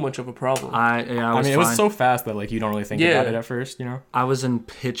find it too much of a problem. I was mean, it fine. was so fast that like you don't really think Yeah. about it at first, you know? I was in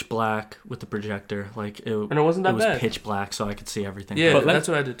pitch black with the projector, like And it wasn't that it was bad. pitch black, so I could see everything. Yeah, But that's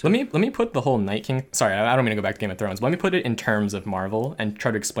what I did too. Let me put the whole Night King. Sorry, I don't mean to go back to Game of Thrones. But let me put it in terms of Marvel and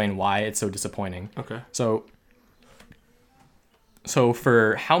try to explain why it's so disappointing. Okay. So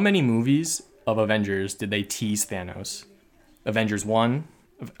for how many movies of Avengers did they tease Thanos? Avengers 1.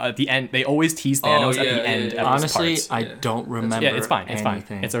 At the end, they always tease Thanos at the end. Of Honestly, his parts. I Yeah. don't remember. Yeah, it's fine. It's fine.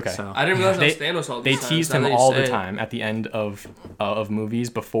 anything, It's okay. So. I didn't realize They- that was Thanos all They these times. teased Now him that you all say the it. time at the end of movies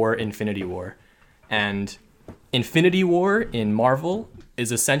before Infinity War, and Infinity War in Marvel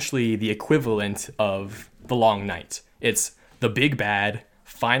is essentially the equivalent of the Long Night. It's the big bad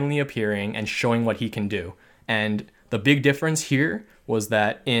finally appearing and showing what he can do. And the big difference here was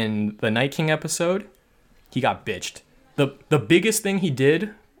that in the Night King episode, he got bitched. The biggest thing he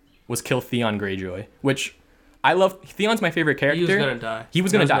did was kill Theon Greyjoy, which I love. Theon's my favorite character. He was gonna die. He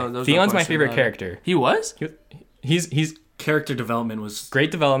was gonna There die. was no Theon's my question favorite about it. character. He was? He's Character development was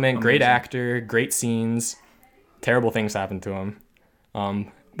great development, great Amazing. actor, great scenes. Terrible things happened to him.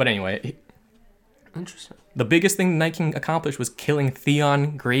 But anyway, Interesting. the biggest thing the Night King accomplished was killing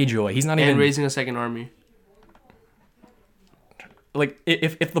Theon Greyjoy. He's not And even raising a second army. like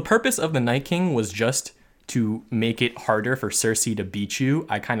if the purpose of the Night King was just to make it harder for Cersei to beat you,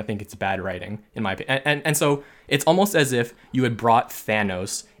 I kind of think it's bad writing in my opinion. And so it's almost as if you had brought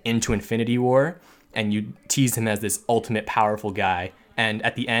Thanos into Infinity War and you teased him as this ultimate powerful guy, and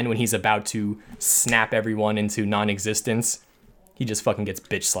at the end when he's about to snap everyone into non-existence, he just fucking gets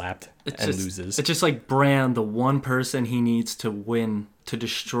bitch slapped and loses. It's just like Bran, the one person he needs to win, to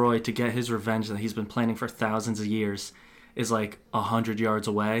destroy, to get his revenge that he's been planning for thousands of years, is like 100 yards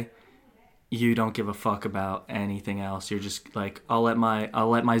away. You don't give a fuck about anything else. You're just like, I'll let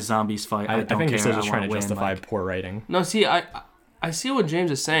my zombies fight. I I don't think care. you're still I just trying to wanna win. justify Like, poor writing. No, see, I see what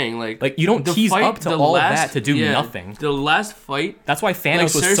James is saying. Like You don't the tease fight- up to the all last- that to do yeah, nothing. The last fight, That's why Thanos Like,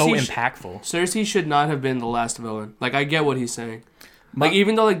 was so Cersei impactful. Cersei should not have been the last villain. Like I get what he's saying. Like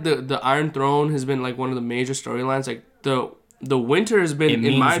even though like the Iron Throne has been like one of the major storylines, like the Winter has been, It in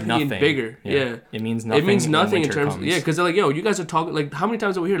means my opinion, nothing. bigger. Yeah. It means nothing. It means when nothing in winter terms comes. yeah, because they're like, yo, you guys are talking like how many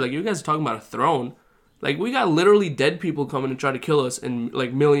times are we here? Like you guys are talking about a throne. Like we got literally dead people coming to try to kill us in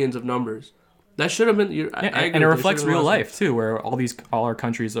like millions of numbers. That should have been. I agree and it with you. It reflects should have real been last life too, where all our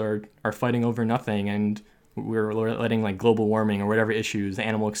countries are fighting over nothing, and we're letting like global warming or whatever issues,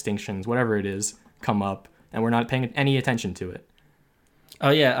 animal extinctions, whatever it is, come up, and we're not paying any attention to it. Oh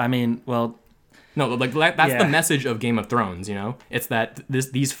yeah, I mean, well, No, like that's Yeah. the message of Game of Thrones. You know, it's that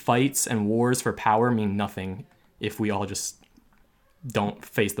these fights and wars for power mean nothing if we all just don't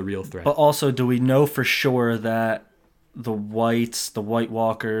face the real threat. but also, do we know for sure that the Whites, the White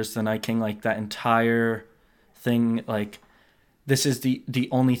Walkers, the Night King, like that entire thing, like this is the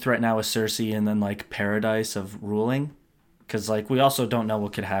only threat now is Cersei, and then like Paradise of ruling? Because like we also don't know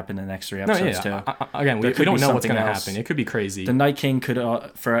what could happen in the next 3 No, episodes yeah. too. Again, we There could don't be know what's something going to else. happen. It could be crazy. The Night King could,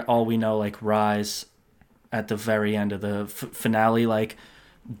 for all we know, like rise at the very end of the finale. Like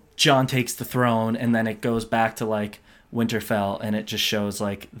Jon takes the throne, and then it goes back to like Winterfell, and it just shows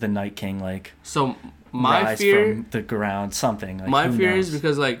like the Night King like So my rise fear, from the ground, something. Like, my who fear knows? is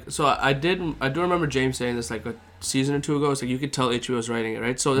because like, so I do remember James saying this like a season or two ago. It's like you could tell HBO's writing it,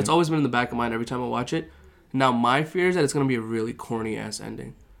 right? So it's always been in the back of my mind every time I watch it. Now my fear is that it's gonna be a really corny ass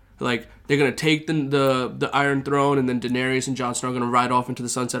ending. Like they're gonna take the Iron Throne, and then Daenerys and Jon Snow are gonna ride off into the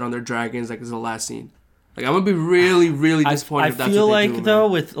sunset on their dragons. Like it's the last scene. Like I'm gonna be really, really disappointed. I if that's feel what they like do, though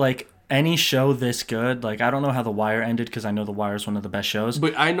man. with like any show this good, like I don't know how The Wire ended because I know The Wire is one of the best shows.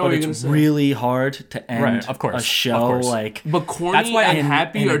 But I know but what you're it's gonna say. really hard to end Right, of course, a of show course. like. But corny That's why and in-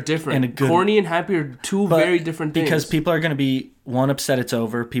 happy in a- are in a different. good- Corny and happy are two But very different things. because people are going to be upset it's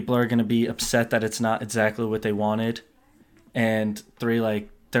over. People are going to be upset that it's not exactly what they wanted, and 3 like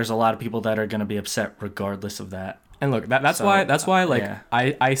there's a lot of people that are going to be upset regardless of that. And look, that's So, why like yeah.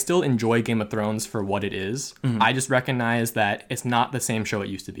 I still enjoy Game of Thrones for what it is. I just recognize that it's not the same show it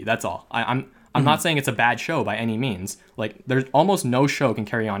used to be. That's all. I'm not saying it's a bad show by any means. Like there's almost no show can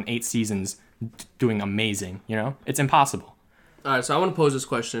carry on 8 seasons doing amazing, you know? It's impossible. All right, so I want to pose this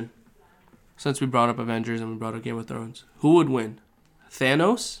question. Since we brought up Avengers and we brought up Game of Thrones, who would win,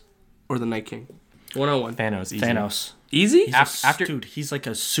 Thanos or the Night King? 1-on-1. Thanos, easy. Thanos. Easy? After Dude, he's like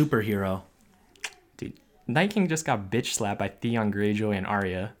a superhero. dude, Night King just got bitch slapped by Theon Greyjoy and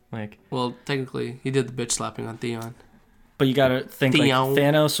Arya. Like Well, technically, he did the bitch slapping on Theon. But you gotta think like Theo.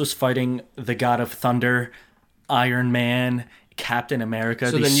 Thanos was fighting the God of Thunder, Iron Man, Captain America,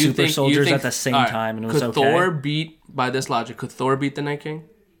 So these then you super think you soldiers think, at the same all right, time, and it was could okay. Thor beat, by this logic, could Thor beat the Night King?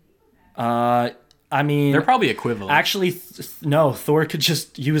 I mean, they're probably equivalent. actually, no. Thor could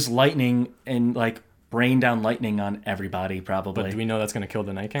just use lightning and like rain down lightning on everybody, probably. but do we know that's gonna kill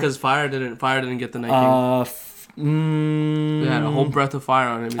the Night King? Because fire didn't get the Night King. They had a whole breath of fire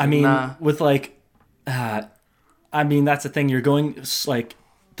on him. He's I like, mean, nah. with like, I mean, that's the thing. You're going like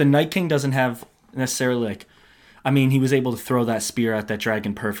the Night King doesn't have necessarily like. I mean, he was able to throw that spear at that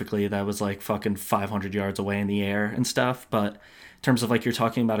dragon perfectly. That was like fucking 500 yards away in the air and stuff. But in terms of like you're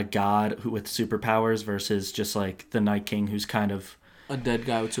talking about a god who with superpowers versus just like the Night King who's kind of A dead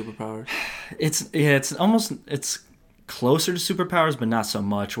guy with superpowers. it's almost it's closer to superpowers but not so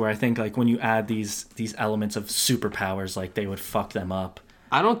much. Where I think like when you add these elements of superpowers, like they would fuck them up.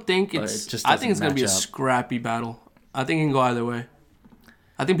 I don't think But it's. it just I think it's doesn't gonna be a match up. scrappy battle. I think it can go either way.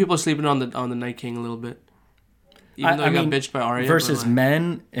 I think people are sleeping on the Night King a little bit. Even though he got bitched by Arya. versus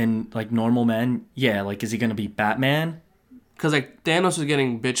men and like normal men. Yeah, like is he gonna be Batman? Because like Thanos was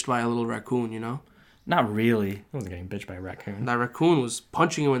getting bitched by a little raccoon, you know? Not really. I wasn't getting bitched by a raccoon. That raccoon was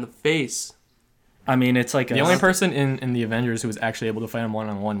punching him in the face. I mean, it's like The only person in the Avengers who was actually able to fight him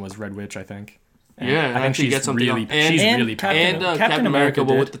 1-on-1 was Red Witch, I think. And Yeah, I think actually she's get something really, on- and- she's and really Captain- powerful. And Captain Captain America, America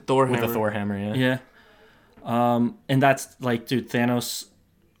but did. with the Thor with hammer. the Thor hammer, yeah. Yeah. And that's like, dude, Thanos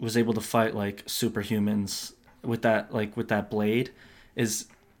was able to fight like superhumans with that blade. Is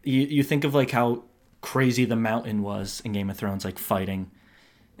you think of like how crazy the Mountain was in Game of Thrones, like fighting,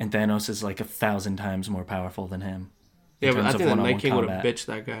 and Thanos is like 1,000 times more powerful than him. in Yeah, but terms I of think the one-on-one Night King would have combat. bitched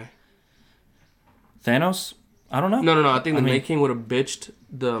that guy. Thanos? I don't know. No. I think the mean- Night King would have bitched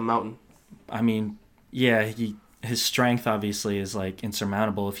the Mountain. I mean, yeah, his strength obviously is like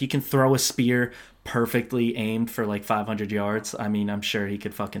insurmountable. If he can throw a spear perfectly aimed for like 500 yards, I mean, I'm sure he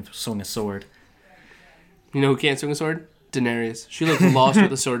could fucking swing a sword. You know who can't swing a sword? Daenerys. She looks lost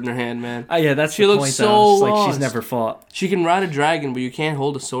with a sword in her hand, man. Oh yeah, that's She the looks point. so Though. It's like lost. she's never fought. She can ride a dragon, but you can't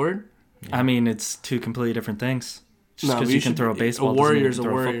hold a sword. I mean, it's two completely different things. Just No, because but you can throw a baseball, A doesn't mean you warrior's can a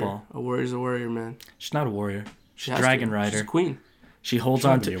throw a warrior. football. A warrior's a warrior, man. She's not a warrior. She's a has dragon to. rider. She's a queen. She holds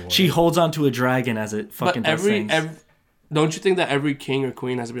She'll on be a to warrior. she holds on to a dragon as it fucking But does things. don't you think that every king or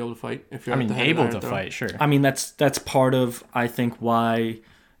queen has to be able to fight? If you're I at mean, the head of able the to Iron Throne? fight, sure. I mean, that's part of I think why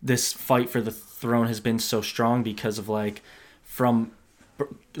this fight for the throne has been so strong because of like from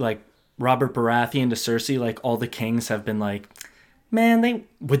like Robert Baratheon to Cersei, like all the kings have been like, man,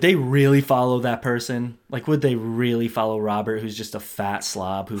 would they really follow that person? Like, would they really follow Robert, who's just a fat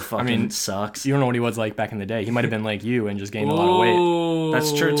slob who fucking sucks? You don't know what he was like back in the day. He might have been like you and just gained a lot of weight.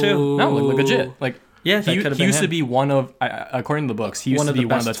 That's true, too. No, look legit. Like Yeah, that could have he been used to him. be one of, according to the books, he used to be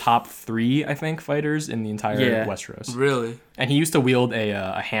one of the top 3, I think, fighters in the entire Westeros. Really? And he used to wield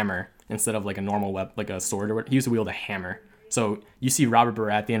a hammer instead of like a normal weapon, like a sword or what. He used to wield a hammer. So you see Robert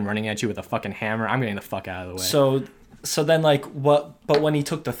Baratheon running at you with a fucking hammer, I'm getting the fuck out of the way. So then, like, what? But when he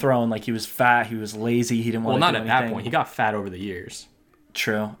took the throne, like, he was fat, he was lazy, he didn't want to do anything. Well, not at that point. He got fat over the years.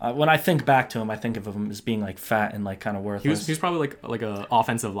 True. When I think back to him, I think of him as being like fat and like kind of worthless. He was probably like a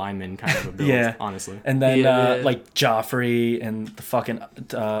offensive lineman kind of a build, Yeah. honestly. And then like Joffrey and the fucking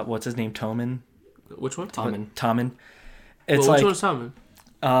what's his name, Tommen? Which one? Tommen. It's Which like one is Tommen?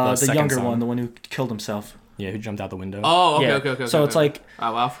 the second younger son. one, the one who killed himself. Yeah, who jumped out the window. Oh, okay, Yeah. okay. So it's like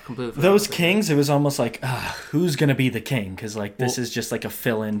I completely forgot those about that. kings. It was almost like who's gonna be the king? Because like this is just like a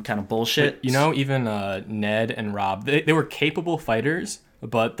fill-in kind of bullshit. You know, even Ned and Robb, they were capable fighters,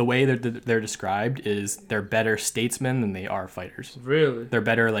 but the way they're described is they're better statesmen than they are fighters. Really? They're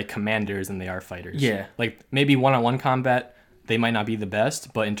better like commanders than they are fighters. Yeah. Like maybe one-on-one combat, they might not be the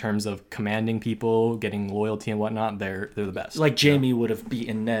best, but in terms of commanding people, getting loyalty and whatnot, they're the best. Like Jamie would have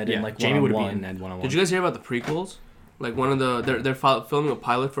beaten Ned in like Jamie would have one-on-one. beaten Ned one-on-one. Did you guys hear about the prequels? Like one of the they're filming a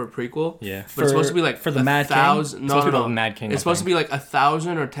pilot for a prequel. Yeah. But it's supposed to be like for the Mad King? No, It's supposed to be no. the Mad King, I It's supposed to think. be like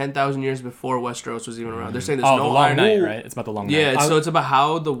 1,000 or 10,000 years before Westeros was even around. They're saying there's the no Long Iron Night, Ooh. right? It's about the Long Night. Yeah, so it's about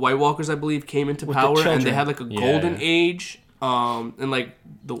how the White Walkers, I believe, came into With the power, and they children. had like a Yeah. golden age, and like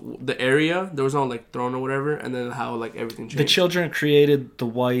the area there was no like throne or whatever, and then how like everything changed. The children created the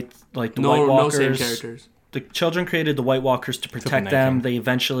White White no Walkers. same characters. The children created the White Walkers to protect Night them. King. They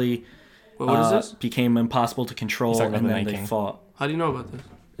eventually Wait, what is this? became impossible to control, talking about and the then Night they King. fought. How do you know about this?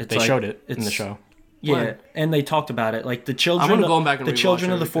 It's They like- showed it in the it's- show. Yeah, When? and they talked about it. Like the I'm children, gonna go back and the rewatch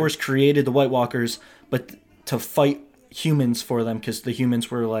children of the everything. Force created the White Walkers, but to fight humans for them because the humans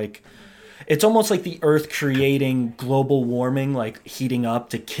were like, it's almost like the Earth creating global warming, like heating up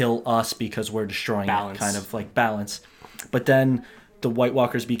to kill us because we're destroying Balance. it, kind of like balance. But then the White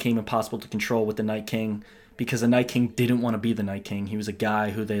Walkers became impossible to control with the Night King because the Night King didn't want to be the Night King. He was a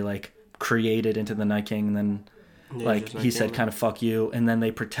guy who they like created into the Night King, and then like just Night he said King. kind of fuck you, and then they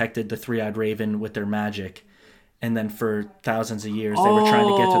protected the Three-Eyed Raven with their magic, and then for thousands of years they were trying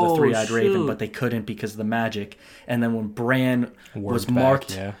to get to the Oh, Three-Eyed Raven, shoot. but they couldn't because of the magic. And then when Bran was Worked back,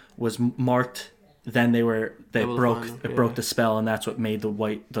 marked yeah. then they Able to broke find him, it yeah. broke the spell, and that's what made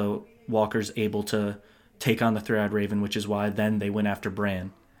the Walkers able to take on the Three-Eyed Raven, which is why then they went after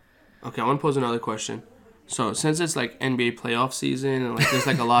Bran. Okay, I want to pose another question. So since it's like NBA playoff season and like there's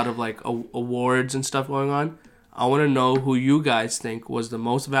like a lot of like awards and stuff going on, I want to know who you guys think was the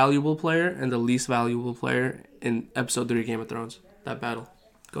most valuable player and the least valuable player in episode 3 of Game of Thrones. That battle.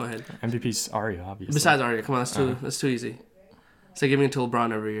 Go ahead. MVP's Arya, obviously. Besides Arya, come on, that's too easy. It's like giving it to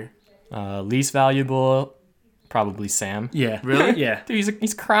LeBron every year. Least valuable, probably Sam. Yeah, Really? Yeah. Dude,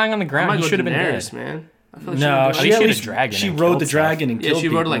 he's crying on the I ground. might He go should have been Daenerys, dead. man. I feel like No, she she would at she had a least dragon she and rode killed the dragon stuff. and yeah, killed she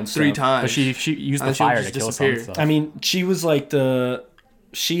rode it people like and 3 stuff. times. But she used And the she would fire to just kill some disappear. stuff. I mean, she was like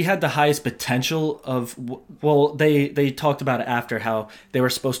she had the highest potential of. Well, they talked about it after how they were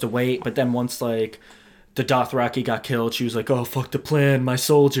supposed to wait, but then once like the Dothraki got killed, she was like, "Oh fuck the plan, my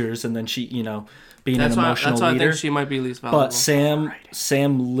soldiers," and then she, being that's an why emotional I leader. think she might be least valuable. But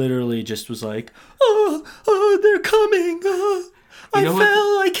Sam literally just was like, "Oh, they're coming! I know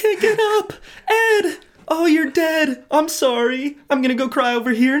fell, what? I can't get up. Ed, oh, you're dead. I'm sorry. I'm gonna go cry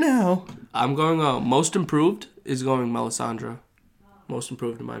over here now." I'm going most improved is going Melisandre. Most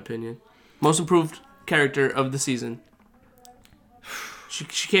improved in my opinion. Most improved character of the season. She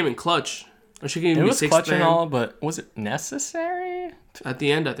came in clutch. Or she came It in was sixth clutch and man. all, but was it necessary? At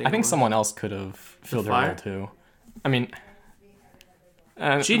the end, I think. I it think was. someone else could have filled her Fire? role too. I mean,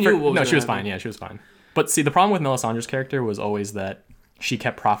 She knew what was no, she gonna was fine. happen. Yeah, she was fine. But see, the problem with Melisandre's character was always that she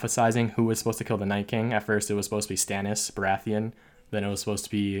kept prophesizing who was supposed to kill the Night King. At first, it was supposed to be Stannis Baratheon. Then it was supposed to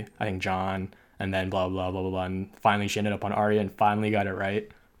be, I think, Jon. And then blah blah blah blah blah. And finally, she ended up on Arya and finally got it right.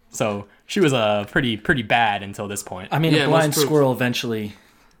 So she was pretty bad until this point. I mean, Yeah, a blind most proof. squirrel eventually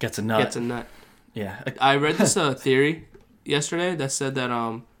gets a nut. Gets a nut. Yeah. I read this theory yesterday that said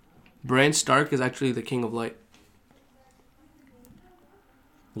that Bran Stark is actually the King of Light.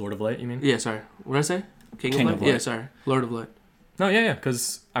 Lord of Light, you mean? Yeah, sorry. What did I say? King King of of Light? Yeah, Light. sorry. Lord of Light. No, yeah,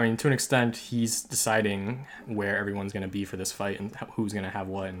 because, I mean, to an extent, he's deciding where everyone's going to be for this fight and who's going to have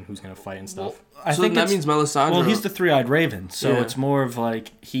what and who's going to fight and stuff. I So think that it's- means Melisandre. Well, he's the Three-Eyed Raven, so Yeah. it's more of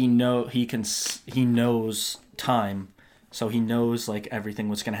like he knows time, so he knows like everything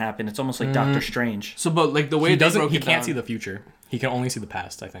what's gonna happen. It's almost like Doctor Strange. So, but like the way He they doesn't. broke He it can't down- see the future. He can only see the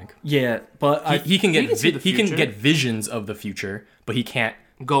past. I think. Yeah, but He can get can see the he can future. get visions of the future, but he can't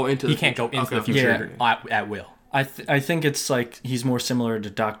go into. he can't go into the Okay. future at will. I think it's like he's more similar to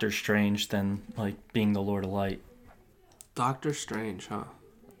Doctor Strange than like being the Lord of Light. Doctor Strange, huh?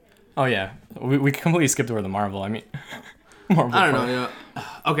 Oh yeah, we completely skipped over the Marvel. I mean, Marvel. I don't know. Yeah.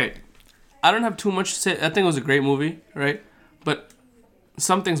 Okay, I don't have too much to say. I think it was a great movie, right? But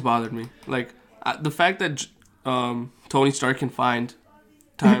some things bothered me, like the fact that Tony Stark can find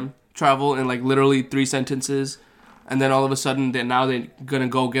time travel in like literally 3 sentences, and then all of a sudden they're gonna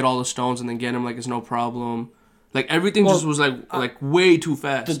go get all the stones and then get him like it's no problem. Like everything just was like way too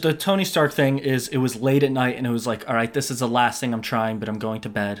fast. The Tony Stark thing is it was late at night and it was like, all right, this is the last thing I'm trying, but I'm going to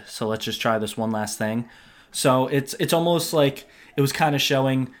bed, so let's just try this one last thing. So it's almost like it was kind of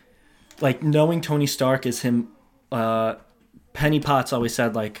showing, like knowing Tony Stark is him. Penny Potts always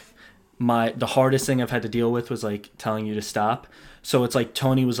said like the hardest thing I've had to deal with was like telling you to stop. So it's like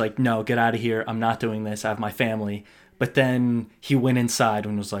Tony was like, no, get out of here. I'm not doing this. I have my family. But then he went inside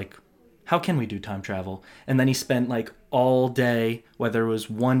and was like, how can we do time travel? And then he spent like all day, whether it was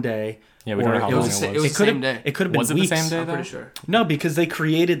one day. Yeah, we don't know how long it was. It was the same day. It could have been Was it weeks. the same day, I'm though? pretty sure. No, because they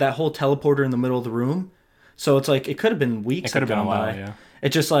created that whole teleporter in the middle of the room. So it's like, it could have been weeks. It could have been a gone while, by. yeah.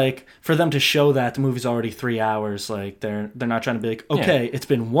 It's just like, for them to show that the movie's already 3 hours, like they're not trying to be like, okay, It's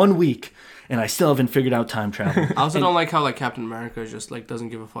been 1 week and I still haven't figured out time travel. I also don't like how like Captain America just like doesn't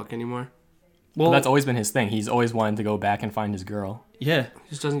give a fuck anymore. Well, that's always been his thing. He's always wanted to go back and find his girl. Yeah. He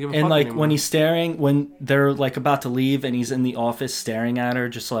just doesn't give a fuck And like anymore. when he's staring, when they're like about to leave and he's in the office staring at her,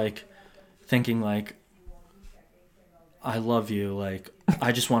 just like thinking like, I love you. Like,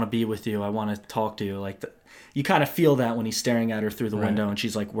 I just want to be with you. I want to talk to you. Like, you kind of feel that when he's staring at her through the window and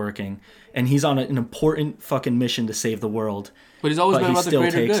she's like working. And he's on an important fucking mission to save the world. But he's always But been he about the still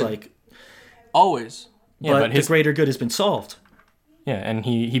greater takes good. like, Always. Yeah, but but his the greater good has been solved. yeah, and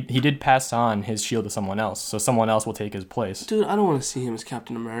he did pass on his shield to someone else, so someone else will take his place. Dude, I don't want to see him as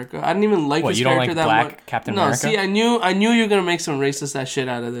Captain America. I didn't even like What, his you don't character like that Black much. Captain No, America? see, I knew you were gonna make some racist ass shit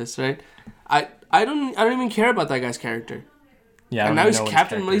out of this, right? I don't even care about that guy's character. Yeah, I And don't now even he's know what his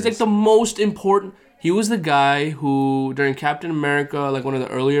Captain. character He's like is. the most important. He was the guy who during Captain America, like one of the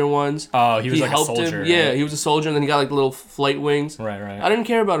earlier ones. Oh, he was like a helped soldier. him. Yeah, right? he was a soldier, and then he got like the little flight wings. Right. I didn't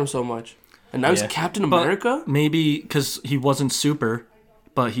care about him so much, and now he's Yeah. Captain But America. maybe because he wasn't super,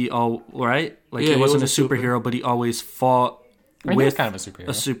 but he right? Like Yeah, he he wasn't a wasn't super. superhero, but he always fought I mean, he was with kind of a superhero.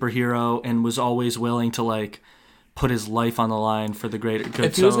 a superhero and was always willing to like put his life on the line for the greater good.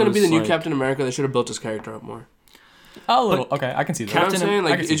 If he was So gonna be the it's new like- Captain America, they should have built his character up more. Oh, a little. Okay, I can see that. You know what I'm Captain- saying? I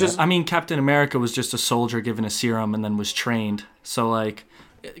Like can see it's just I mean, Captain America was just a soldier given a serum and then was trained. So like,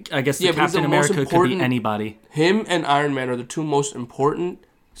 I guess the Yeah, but he's the Captain most America could be important- anybody. him and Iron Man are the two most important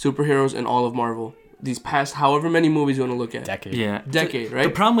superheroes in all of Marvel. These past however many movies you want to look at. Decade. Yeah, Decade, right? The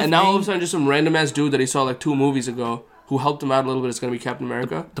problem with and now me, all of a sudden, just some random ass dude that he saw like 2 movies ago who helped him out a little bit is gonna be Captain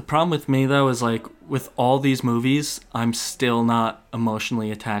America. the problem with me though is like with all these movies, I'm still not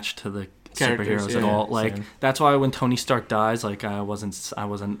emotionally attached to the Characters, superheroes at yeah. all. Like Same. that's why when Tony Stark dies, like I wasn't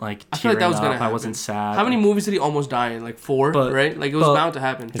like I feel like tearing that was up. gonna I happen. wasn't sad. How many Like, movies did he almost die in? Like 4, But- right? Like it was but- bound to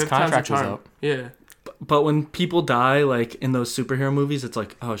happen. His Fifth time's the contract was charm. up. Yeah. But when people die, like in those superhero movies, it's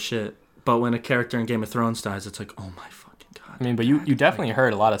like, oh shit. But when a character in Game of Thrones dies, it's like, oh my fucking god. I mean, but you definitely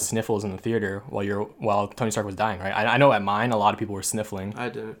heard a lot of sniffles in the theater while Tony Stark was dying, right? I know at mine a lot of people were sniffling. I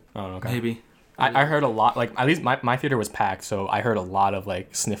didn't. Oh, okay. Maybe. I heard a lot. Like at least my theater was packed, so I heard a lot of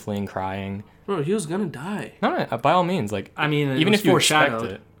like sniffling, crying. Bro, he was gonna die. No, by all means, like I mean, even was if you expect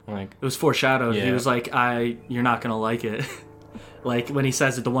foreshadowed. it, like It was foreshadowed. He Yeah. was like, you're not gonna like it. Like when he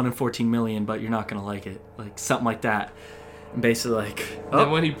says it, the 1 in 14 million, but you're not gonna like it. Like something like that. And basically like, And then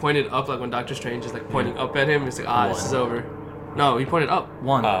when he pointed up, like when Doctor Strange is like pointing up at him, it's like, this is over. No, he pointed up.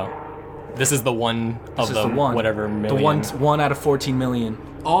 one. this is the one This of is the one. whatever million. The one out of 14 million.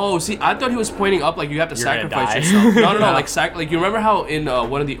 Oh, see, I thought he was pointing up like you have to You're gonna sacrifice die. yourself. No, like you remember how in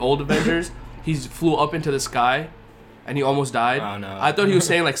one of the old Avengers, he flew up into the sky, and he almost died. Oh, no. I thought he was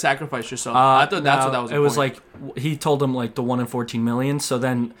saying like sacrifice yourself. I thought that's what that was. It was like he told him like the 1 in 14 million. So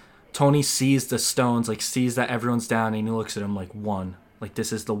then Tony sees the stones, like sees that everyone's down, and he looks at him like one. Like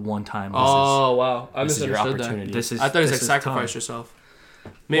this is the one time. Oh wow, I This is your misunderstood opportunity. This is. that. I thought it was like this is sacrifice time. yourself.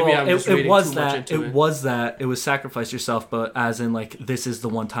 Maybe Well, I'm just it reading was too much that. into It was that. It was sacrifice yourself, but as in like this is the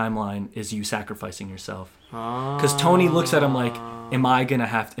one timeline is you sacrificing yourself. Because Tony looks at him like, am I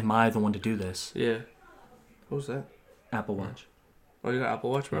the one to do this? Yeah. What was that? Apple Watch. Oh, you got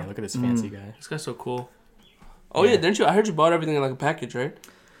Apple Watch, bro. Yeah, look at this fancy guy. This guy's so cool. Oh yeah, didn't you? I heard you bought everything in like a package, right?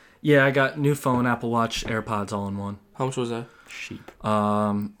 Yeah, I got new phone, Apple Watch, AirPods all in one. How much was that? Sheep.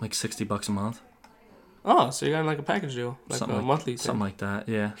 Like $60 a month. Oh, so you got like a package deal, like Something a like- monthly thing. Something like that.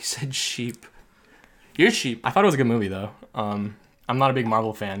 Yeah. He said sheep. You're sheep. I thought it was a good movie though. I'm not a big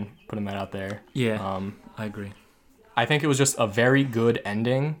Marvel fan, putting that out there. Yeah. I agree. I think it was just a very good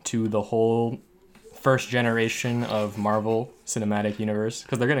ending to the whole first generation of Marvel Cinematic Universe,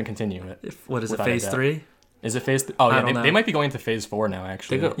 because they're going to continue it. What is it, without a phase doubt. 3? Is it phase? Oh, I yeah, don't they know. might be going to phase 4 now,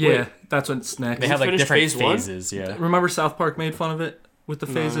 actually. Yeah, that's what's next. They have like finished different phase one? phases, yeah. Remember South Park made fun of it with the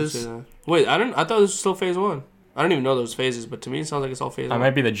No, I didn't phases? see that. Wait, I thought this was still phase 1. I don't even know those phases, but to me it sounds like it's all phase 1. I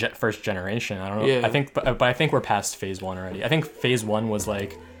might be the first generation. I don't know. Yeah. I think, but I think we're past phase 1 already. I think phase 1 was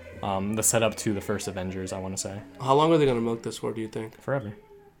like the setup to the first Avengers, I want to say. How long are they going to milk this for, do you think? Forever.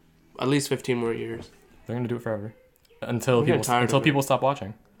 At least 15 more years. They're going to do it forever. Until I'm getting tired of it. people stop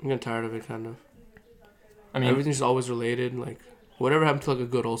watching. I'm getting tired of it, kind of. I mean, Everything's always related. Like, whatever happened to like a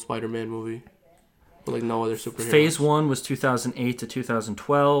good old Spider-Man movie? With like no other superheroes. Phase 1 was 2008 to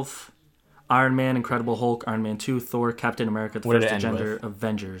 2012. Iron Man, Incredible Hulk, Iron Man 2, Thor, Captain America, the What did First it end Avenger, with?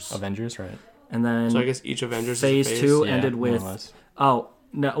 Avengers. Avengers, right? And then So I guess each Avengers phase is a phase. 2 Yeah, ended more or with... less. Oh,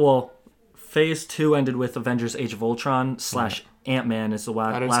 no, well, phase 2 ended with Avengers Age of Ultron / Ant-Man is the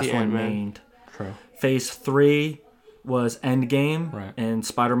I didn't last see one Ant-Man. named. True. Phase 3 was Endgame Right. and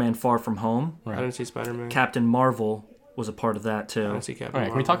Spider-Man Far From Home. I didn't see Spider-Man. Captain Marvel was a part of that I too. didn't see Captain All right,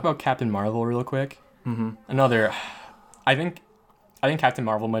 can we Marvel. talk about Captain Marvel real quick? Mm-hmm. Another, I think Captain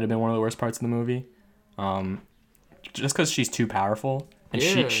Marvel might have been one of the worst parts of the movie, just because she's too powerful, and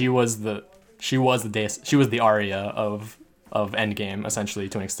Yeah. she was the Arya of Endgame, essentially,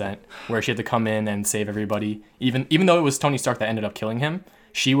 to an extent, where she had to come in and save everybody. Even though it was Tony Stark that ended up killing him,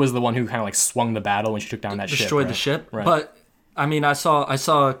 she was the one who kind of like swung the battle when she took down that Destroyed ship. the ship. Right. But I mean, I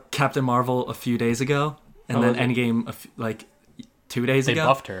saw Captain Marvel a few days ago, and Oh, then was it? Endgame like 2 days They ago.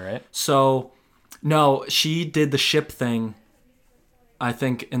 buffed her, right? So, no, she did the ship thing. I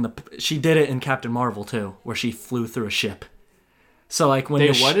think she did it in Captain Marvel too, where she flew through a ship. So like when They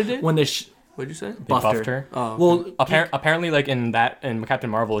the sh- whatted it? when the What'd you say? They buffed her. Oh, okay. Well, Apparently, like in Captain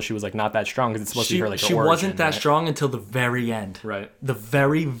Marvel, she was like not that strong because it's supposed to be her like her she origin, wasn't that right? strong until the very end. Right. The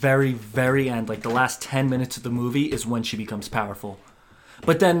very, very, very end, like the last 10 minutes of the movie, is when she becomes powerful.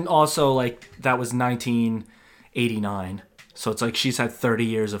 But then also, like, that was 1989. So it's like she's had 30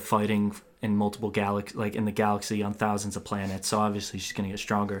 years of fighting in multiple in the galaxy on thousands of planets. So obviously she's going to get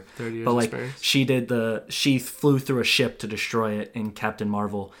stronger. 30 years But like, experience. she flew through a ship to destroy it in Captain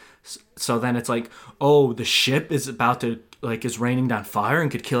Marvel. So then it's like, oh, the ship is about to, like, is raining down fire and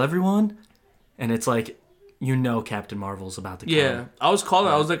could kill everyone? And it's like, Captain Marvel's about to come. Yeah, I was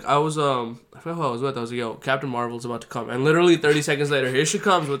calling. I forgot who I was with. I was like, yo, Captain Marvel's about to come. And literally 30 seconds later, here she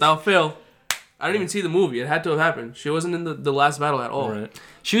comes without fail. I didn't even see the movie. It had to have happened. She wasn't in the last battle at all. Right.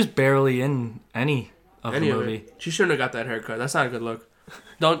 She was barely in any of Any the of movie. it. She shouldn't have got that haircut. That's not a good look.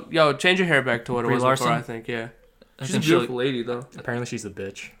 Change your hair back to what Brie it was Larson? before, I think, yeah. I She's a think she beautiful lady, though. Apparently, she's a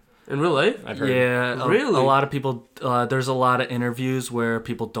bitch. In real life? I've heard. Yeah, Really? a lot of people. There's a lot of interviews where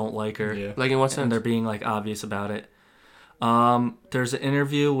people don't like her, Yeah. Like, in what and sense? they're being like obvious about it. There's an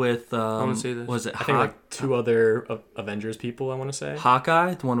interview with wanna see this. was it I think like 2 other Avengers people, I want to say.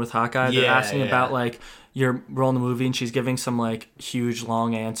 Hawkeye, the one with Hawkeye. They're Yeah, asking yeah. about like your role in the movie, and she's giving some like huge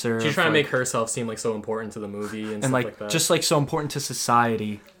long answer. She's of, trying to like, make herself seem like so important to the movie and, and stuff like, like that. just like so important to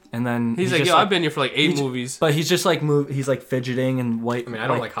society. And then He's like, just, yo, I've been here for like 8 movies. But he's just like he's like fidgeting and white. I mean, I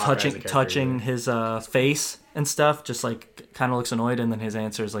don't like Hawkeye as a character touching either. his face and stuff. Just like kind of looks annoyed, and then his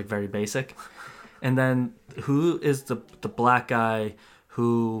answer is like very basic. And then who is the black guy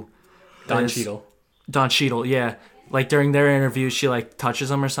who? Don is- Cheadle. Don Cheadle, yeah. Like during their interview, she like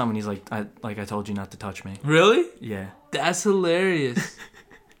touches him or something. He's like, I told you not to touch me. Really? Yeah. That's hilarious.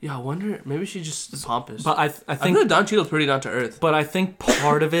 Yeah, I wonder, maybe she's just pompous. But I I think think Don Cheadle's pretty down to earth. But I think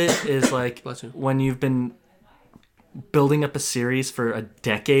part of it is like Bless you. when you've been building up a series for a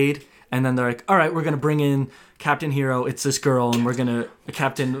decade, and then they're like, all right, we're going to bring in Captain Hero. It's this girl, and we're going to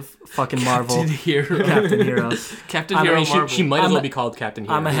Captain fucking Marvel. Captain Hero. Captain Hero. Captain I Hero mean, Marvel. She might as I'm well a- be called Captain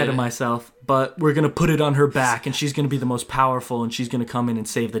Hero. I'm ahead of Yeah. myself, but we're going to put it on her back, and she's going to be the most powerful, and she's going to come in and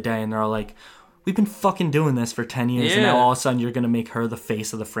save the day. And they're all like, we've been fucking doing this for 10 years, and now Yeah. all of a sudden you're going to make her the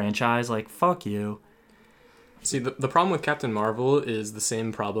face of the franchise? Like, fuck you. See, the problem with Captain Marvel is the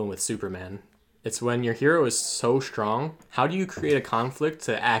same problem with Superman. It's when your hero is so strong, how do you create a conflict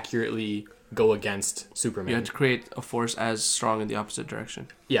to accurately go against Superman? You have to create a force as strong in the opposite direction.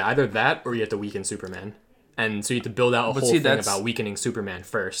 Yeah, either that or you have to weaken Superman. And so you have to build out a But whole see, thing that's- about weakening Superman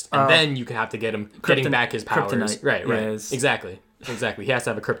first. And then you can have to get him getting back his powers. Kryptonite. Right. Yeah, it's- Exactly. He has to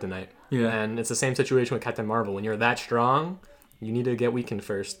have a kryptonite. Yeah. And it's the same situation with Captain Marvel. When you're that strong, you need to get weakened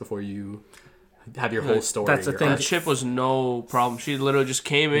first before you have your whole Right. story. That's the your thing. arc. That ship was no problem. She literally just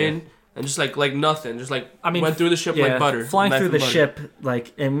came in and just like nothing. Just like went through the ship like butter. Flying knife through and the butter. ship,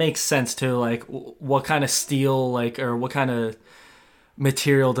 like, it makes sense too. Like, what kind of steel, like, or what kind of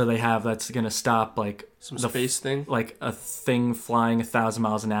material do they have that's gonna stop like Some space thing. like a thing flying 1,000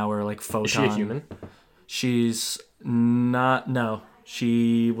 miles an hour, like photon? Is she a human? She's not. No,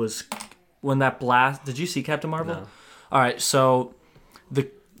 she was when that blast. Did you see Captain Marvel? No. All right, so the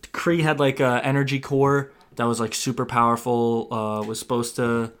Kree had like a energy core that was like super powerful. Was supposed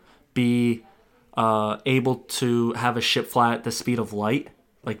to be able to have a ship fly at the speed of light.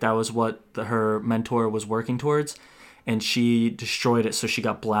 Like that was what her mentor was working towards, and she destroyed it. So she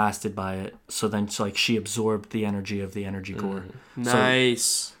got blasted by it. So then, like she absorbed the energy of the energy core.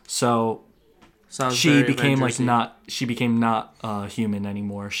 Nice. So Sounds she very became like Avengers-y. not. She became not human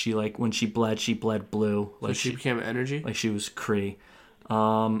anymore. She like when she bled blue. So Like she became energy. like she was Kree. What's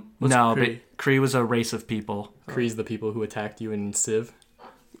No, Kree? but Kree was a race of people. Kree's the people who attacked you in Civ.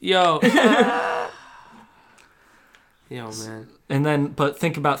 Yo. Yo, man. And then, but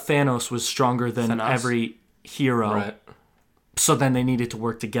think about Thanos was stronger than Thanos? every hero. Right. So then they needed to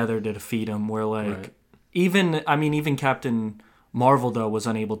work together to defeat him. Where like Right. even Captain Marvel though was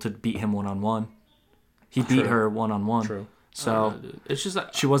unable to beat him 1-on-1. He beat True. her 1-on-1. True. So Dude. It's just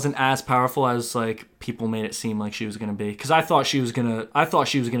like she wasn't as powerful as like people made it seem like she was gonna be. Because I thought she was gonna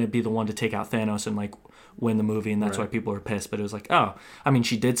be the one to take out Thanos and like win the movie, and that's Right. why people were pissed. But it was like, oh, I mean,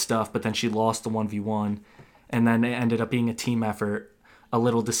 she did stuff, but then she lost the 1v1, and then it ended up being a team effort, a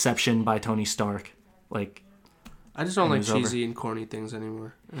little deception by Tony Stark. Like I just don't And it like was over. cheesy and corny things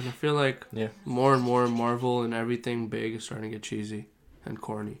anymore. And I feel like Yeah. more and more Marvel and everything big is starting to get cheesy and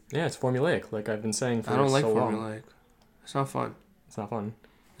corny. Yeah, it's formulaic, like I've been saying for I don't like so long. formulaic. It's not fun. It's not fun.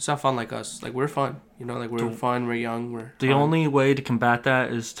 It's not fun like us. Like we're fun. You know, like we're fun, we're young, we're the fun. only way to combat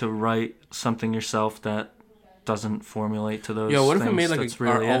that is to write something yourself that doesn't formulate to those. Yo, what if we things. made like That's our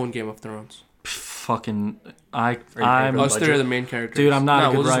really it. own Game of Thrones? Fucking I'm paying for Us budget? three are the main characters. Dude, I'm not a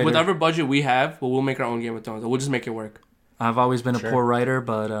good we'll just, writer. whatever budget we have, we'll make our own Game of Thrones. We'll just make it work. I've always been a Sure. poor writer,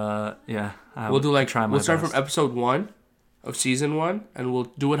 but yeah, We'll do like try my we'll start best. from episode 1 of season 1, and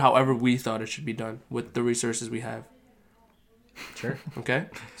we'll do it however we thought it should be done with the resources we have. Sure. Okay,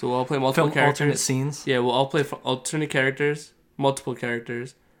 so we'll all play multiple Film alternate characters. scenes. Yeah, we'll all play alternate characters, multiple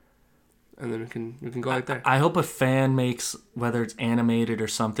characters, and then we can go like that. I hope a fan makes, whether it's animated or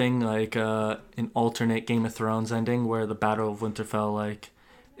something, like an alternate Game of Thrones ending where the Battle of Winterfell like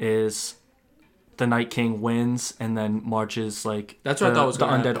is the Night King wins and then marches like That's what I thought was the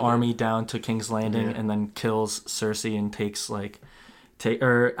gonna undead happen. army down to King's Landing Yeah. and then kills Cersei and takes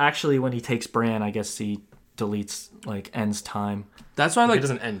or actually when he takes Bran, I guess he deletes ends time, That's why He like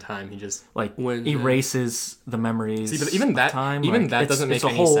doesn't end time. He just like Wins, yeah. erases the memories. See, but even of that- time. even like, that it's- doesn't it's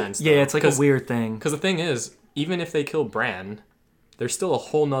make a any whole, sense, Yeah, though. it's like a 'Cause- weird thing. because the thing is, even if they kill Bran, there's still a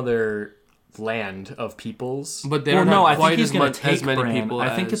whole nother land of peoples. but they Well, don't no, have I quite think he's as gonna much as take many Bran. people.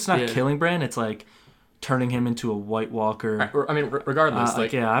 I think as- it's not yeah. killing Bran. It's like turning him into a White Walker. I mean, regardless,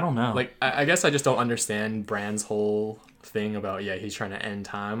 like yeah, I don't know. Like, I guess I just don't understand Bran's whole thing about, he's trying to end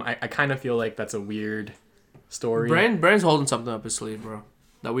time. I kind of feel like that's a weird story. Bran's holding something up his sleeve, bro,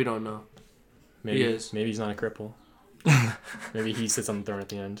 that we don't know. maybe, he is. Maybe he's not a cripple. Maybe he sits on the throne at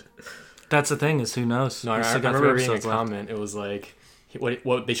the end. That's the thing is who knows. No, We I still got remember 3 reading a episodes left. comment. It was like,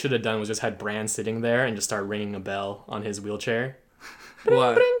 what they should have done was just had Bran sitting there and just start ringing a bell on his wheelchair.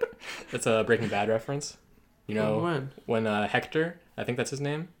 What? That's a Breaking Bad reference. You know, When? when Hector, I think that's his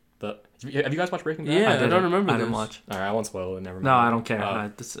name. Have you guys watched Breaking Bad? Yeah, I didn't. don't remember I didn't this. watch. All right, I won't spoil it. Never mind. No, I don't care. Uh,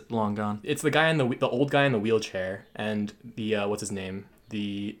 It's long gone. It's the guy in the old guy in the wheelchair and the what's his name,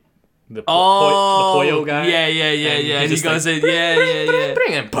 the Oh, Pollo guy. Yeah. And And he just goes like, in,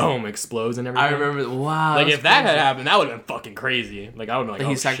 yeah. and boom, explodes and everything. I remember. Wow. Like that's if that crazy. had happened, that would have been fucking crazy. Like I would have been like, Like oh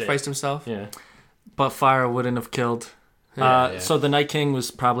he shit. sacrificed himself. Yeah. But fire wouldn't have killed. Yeah. So the Night King was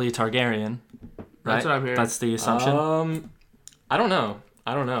probably a Targaryen. Right? That's what I'm hearing. That's the assumption. I don't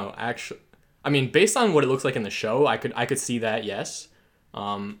know. Actually, I mean, based on what it looks like in the show, I could see that. Yes.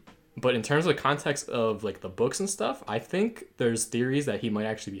 But in terms of the context of like the books and stuff, I think there's theories that he might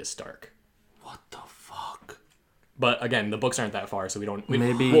actually be a Stark. What the fuck? But again, the books aren't that far, so we don't. Maybe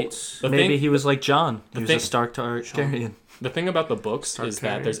the maybe thing- he was like John. He was thing- a Stark Targaryen. The thing about the books is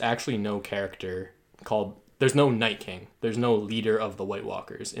that Targaryen. there's actually no character called. There's no Night King. There's no leader of the White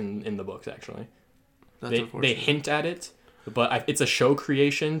Walkers in the books. Actually, That's they unfortunate. hint at it, but it's a show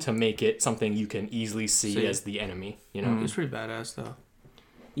creation to make it something you can easily see See. as the enemy. You know. He's pretty badass though.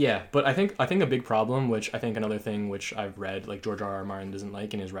 Yeah, but I think a big problem, which I think another thing which I've read, like George R. R. Martin doesn't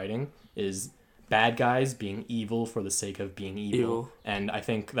like in his writing, is bad guys being evil for the sake of being evil. And I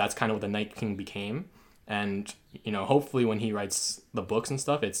think that's kind of what the Night King became. And hopefully when he writes the books and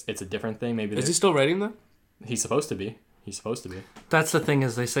stuff, it's a different thing. Maybe Is he still writing them? he's supposed to be. He's supposed to be. That's the thing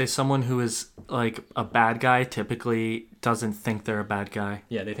is they say someone who is like a bad guy typically doesn't think they're a bad guy.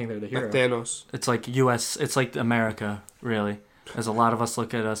 Yeah, they think they're the hero. Like Thanos. It's like U.S. It's like America, really. As a lot of us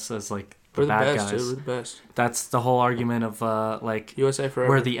look at us as like the We're the bad best, guys. dude. We're the best. That's the whole argument of like USA forever.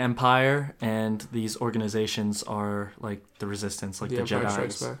 we're the Empire and these organizations are like the Resistance, like The the Empire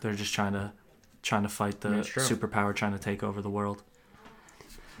Strikes Jedi's. Back. They're just trying to fight the That's true. superpower, trying to take over the world.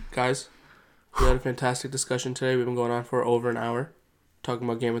 Guys, we had a fantastic discussion today. We've been going on for over an hour talking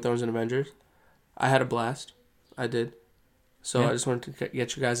about Game of Thrones and Avengers. I had a blast. I did. So Yeah. I just wanted to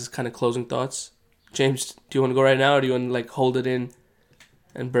get you guys' kind of closing thoughts. James, do you want to go right now, or do you want to like hold it in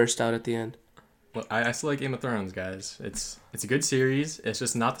and burst out at the end? Well, I still like Game of Thrones, guys. It's a good series. It's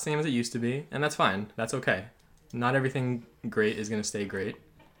just not the same as it used to be, and that's fine. That's okay. Not everything great is gonna stay great,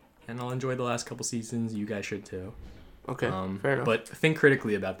 and I'll enjoy the last couple seasons. You guys should too. Okay, fair enough. But think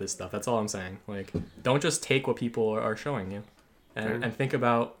critically about this stuff. That's all I'm saying. Like, don't just take what people are showing you, and think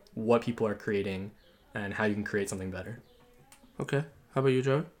about what people are creating, and how you can create something better. Okay, how about you,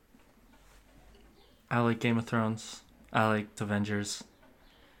 Joe? I like Game of Thrones. I like Avengers.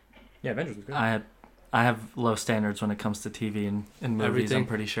 Yeah, Avengers was good. I have low standards when it comes to TV and movies. Everything I'm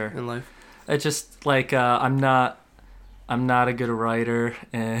pretty sure. in life. It just like I'm not a good writer,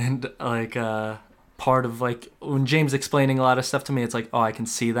 and like part of like when James explaining a lot of stuff to me, it's like, oh, I can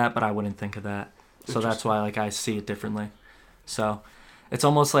see that, but I wouldn't think of that. So that's why like I see it differently. So it's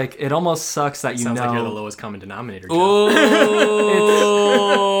almost like it almost sucks that you Sounds know. like you're the lowest common denominator. Joe.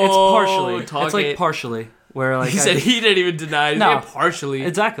 Oh, it's partially. It's like partially where like he said he didn't even deny it. No. No, partially.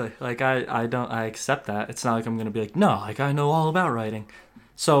 Exactly. Like I accept that. It's not like I'm gonna be like, no, like I know all about writing.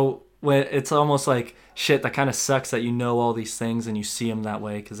 So when it's almost like shit, that kind of sucks that you know all these things and you see them that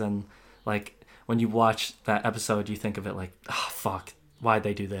way, because then like when you watch that episode, you think of it like, oh fuck, why'd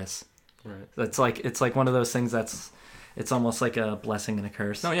they do this? Right. It's like one of those things it's almost like a blessing and a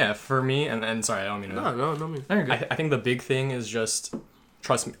curse. No, yeah, for me, and sorry, I don't mean to. No, me. There you go. I think the big thing is just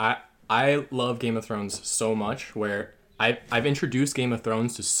trust me. I love Game of Thrones so much where I've introduced Game of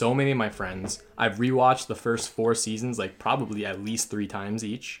Thrones to so many of my friends. I've rewatched the first 4 seasons like probably at least 3 times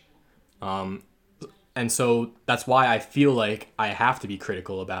each. And so that's why I feel like I have to be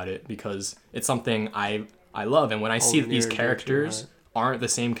critical about it, because it's something I love, and when I see that these characters aren't the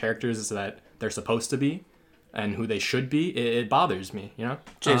same characters that they're supposed to be and who they should be, it bothers me, you know?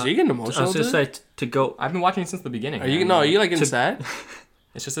 James, are you getting I emotional? was just say to go. I've been watching since the beginning. Are you man. are you like getting sad?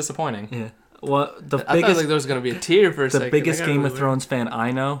 It's just disappointing. Yeah. Well, the I thought biggest like there was gonna be a tear for a second. the biggest I got Game really of Thrones fan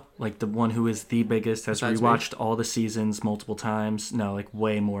I know, like the one who is the biggest, has Besides me? rewatched all the seasons multiple times. No, like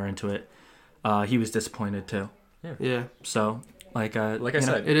way more into it. He was disappointed too. weird. Yeah, So like I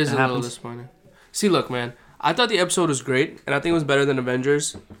said, it is a little happens. disappointing. See, look, man, I thought the episode was great, and I think it was better than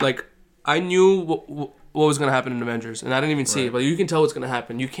Avengers. Like, I knew what was gonna happen in Avengers, and I didn't even see it, but you can tell what's gonna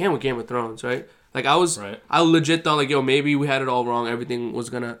happen. You can with Game of Thrones, right? Like, I legit thought like, yo, maybe we had it all wrong. Everything was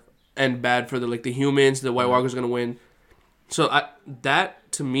gonna end bad for the humans. The White Walkers gonna win. So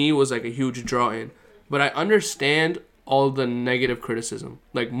that to me was like a huge draw in. But I understand all the negative criticism.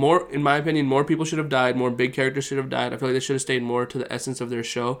 Like, more, in my opinion, more people should have died. More big characters should have died. I feel like they should have stayed more to the essence of their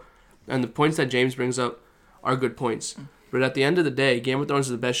show. And the points that James brings up are good points. But at the end of the day, Game of Thrones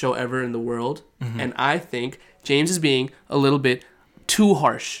is the best show ever in the world. Mm-hmm. And I think James is being a little bit too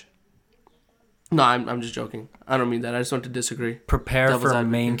harsh. No, I'm just joking. I don't mean that. I just want to disagree. prepare Devil's for advocate.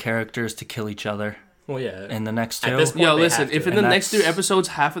 main characters to kill each other well, yeah. in the next 2. At this point, Yo, they listen, have to. if in And the next 3 that's- episodes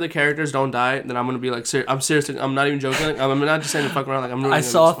half of the characters don't die, then I'm going to be like, I'm serious. I'm not even joking. Like, I'm not just saying to fuck around. Like, I'm really I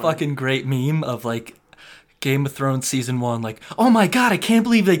saw a fucking great meme of like Game of Thrones season 1, like, oh my god, I can't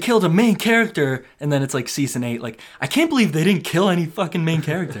believe they killed a main character, and then it's like season 8, like, I can't believe they didn't kill any fucking main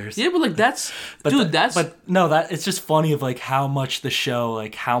characters. Yeah, but like that's But dude, that's but no, that it's just funny of like how much the show,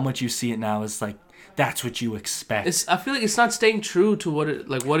 like how much you see it now is like that's what you expect. I feel like it's not staying true to what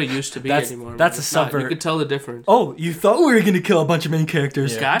it used to be That's- anymore. that's It's a not. subvert. You could tell the difference. Oh, you thought we were gonna kill a bunch of main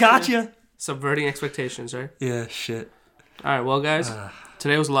characters? Yeah. Gotcha. Subverting expectations, right? Yeah, shit. All right, well, guys,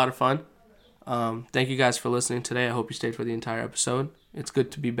 today was a lot of fun. Thank you guys for listening today. I hope you stayed for the entire episode. It's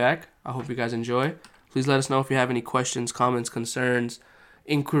good to be back. I hope you guys enjoy. Please let us know if you have any questions, comments, concerns,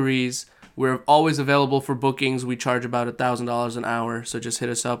 inquiries. We're always available for bookings. We charge about $1,000 an hour, so just hit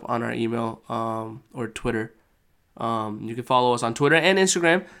us up on our email or Twitter. You can follow us on Twitter and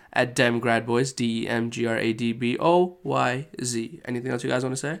Instagram at DemGradBoys, DemGradBoyz. Anything else you guys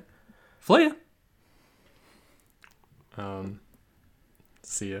want to say? Flaya.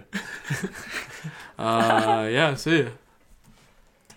 See ya. Yeah, see ya.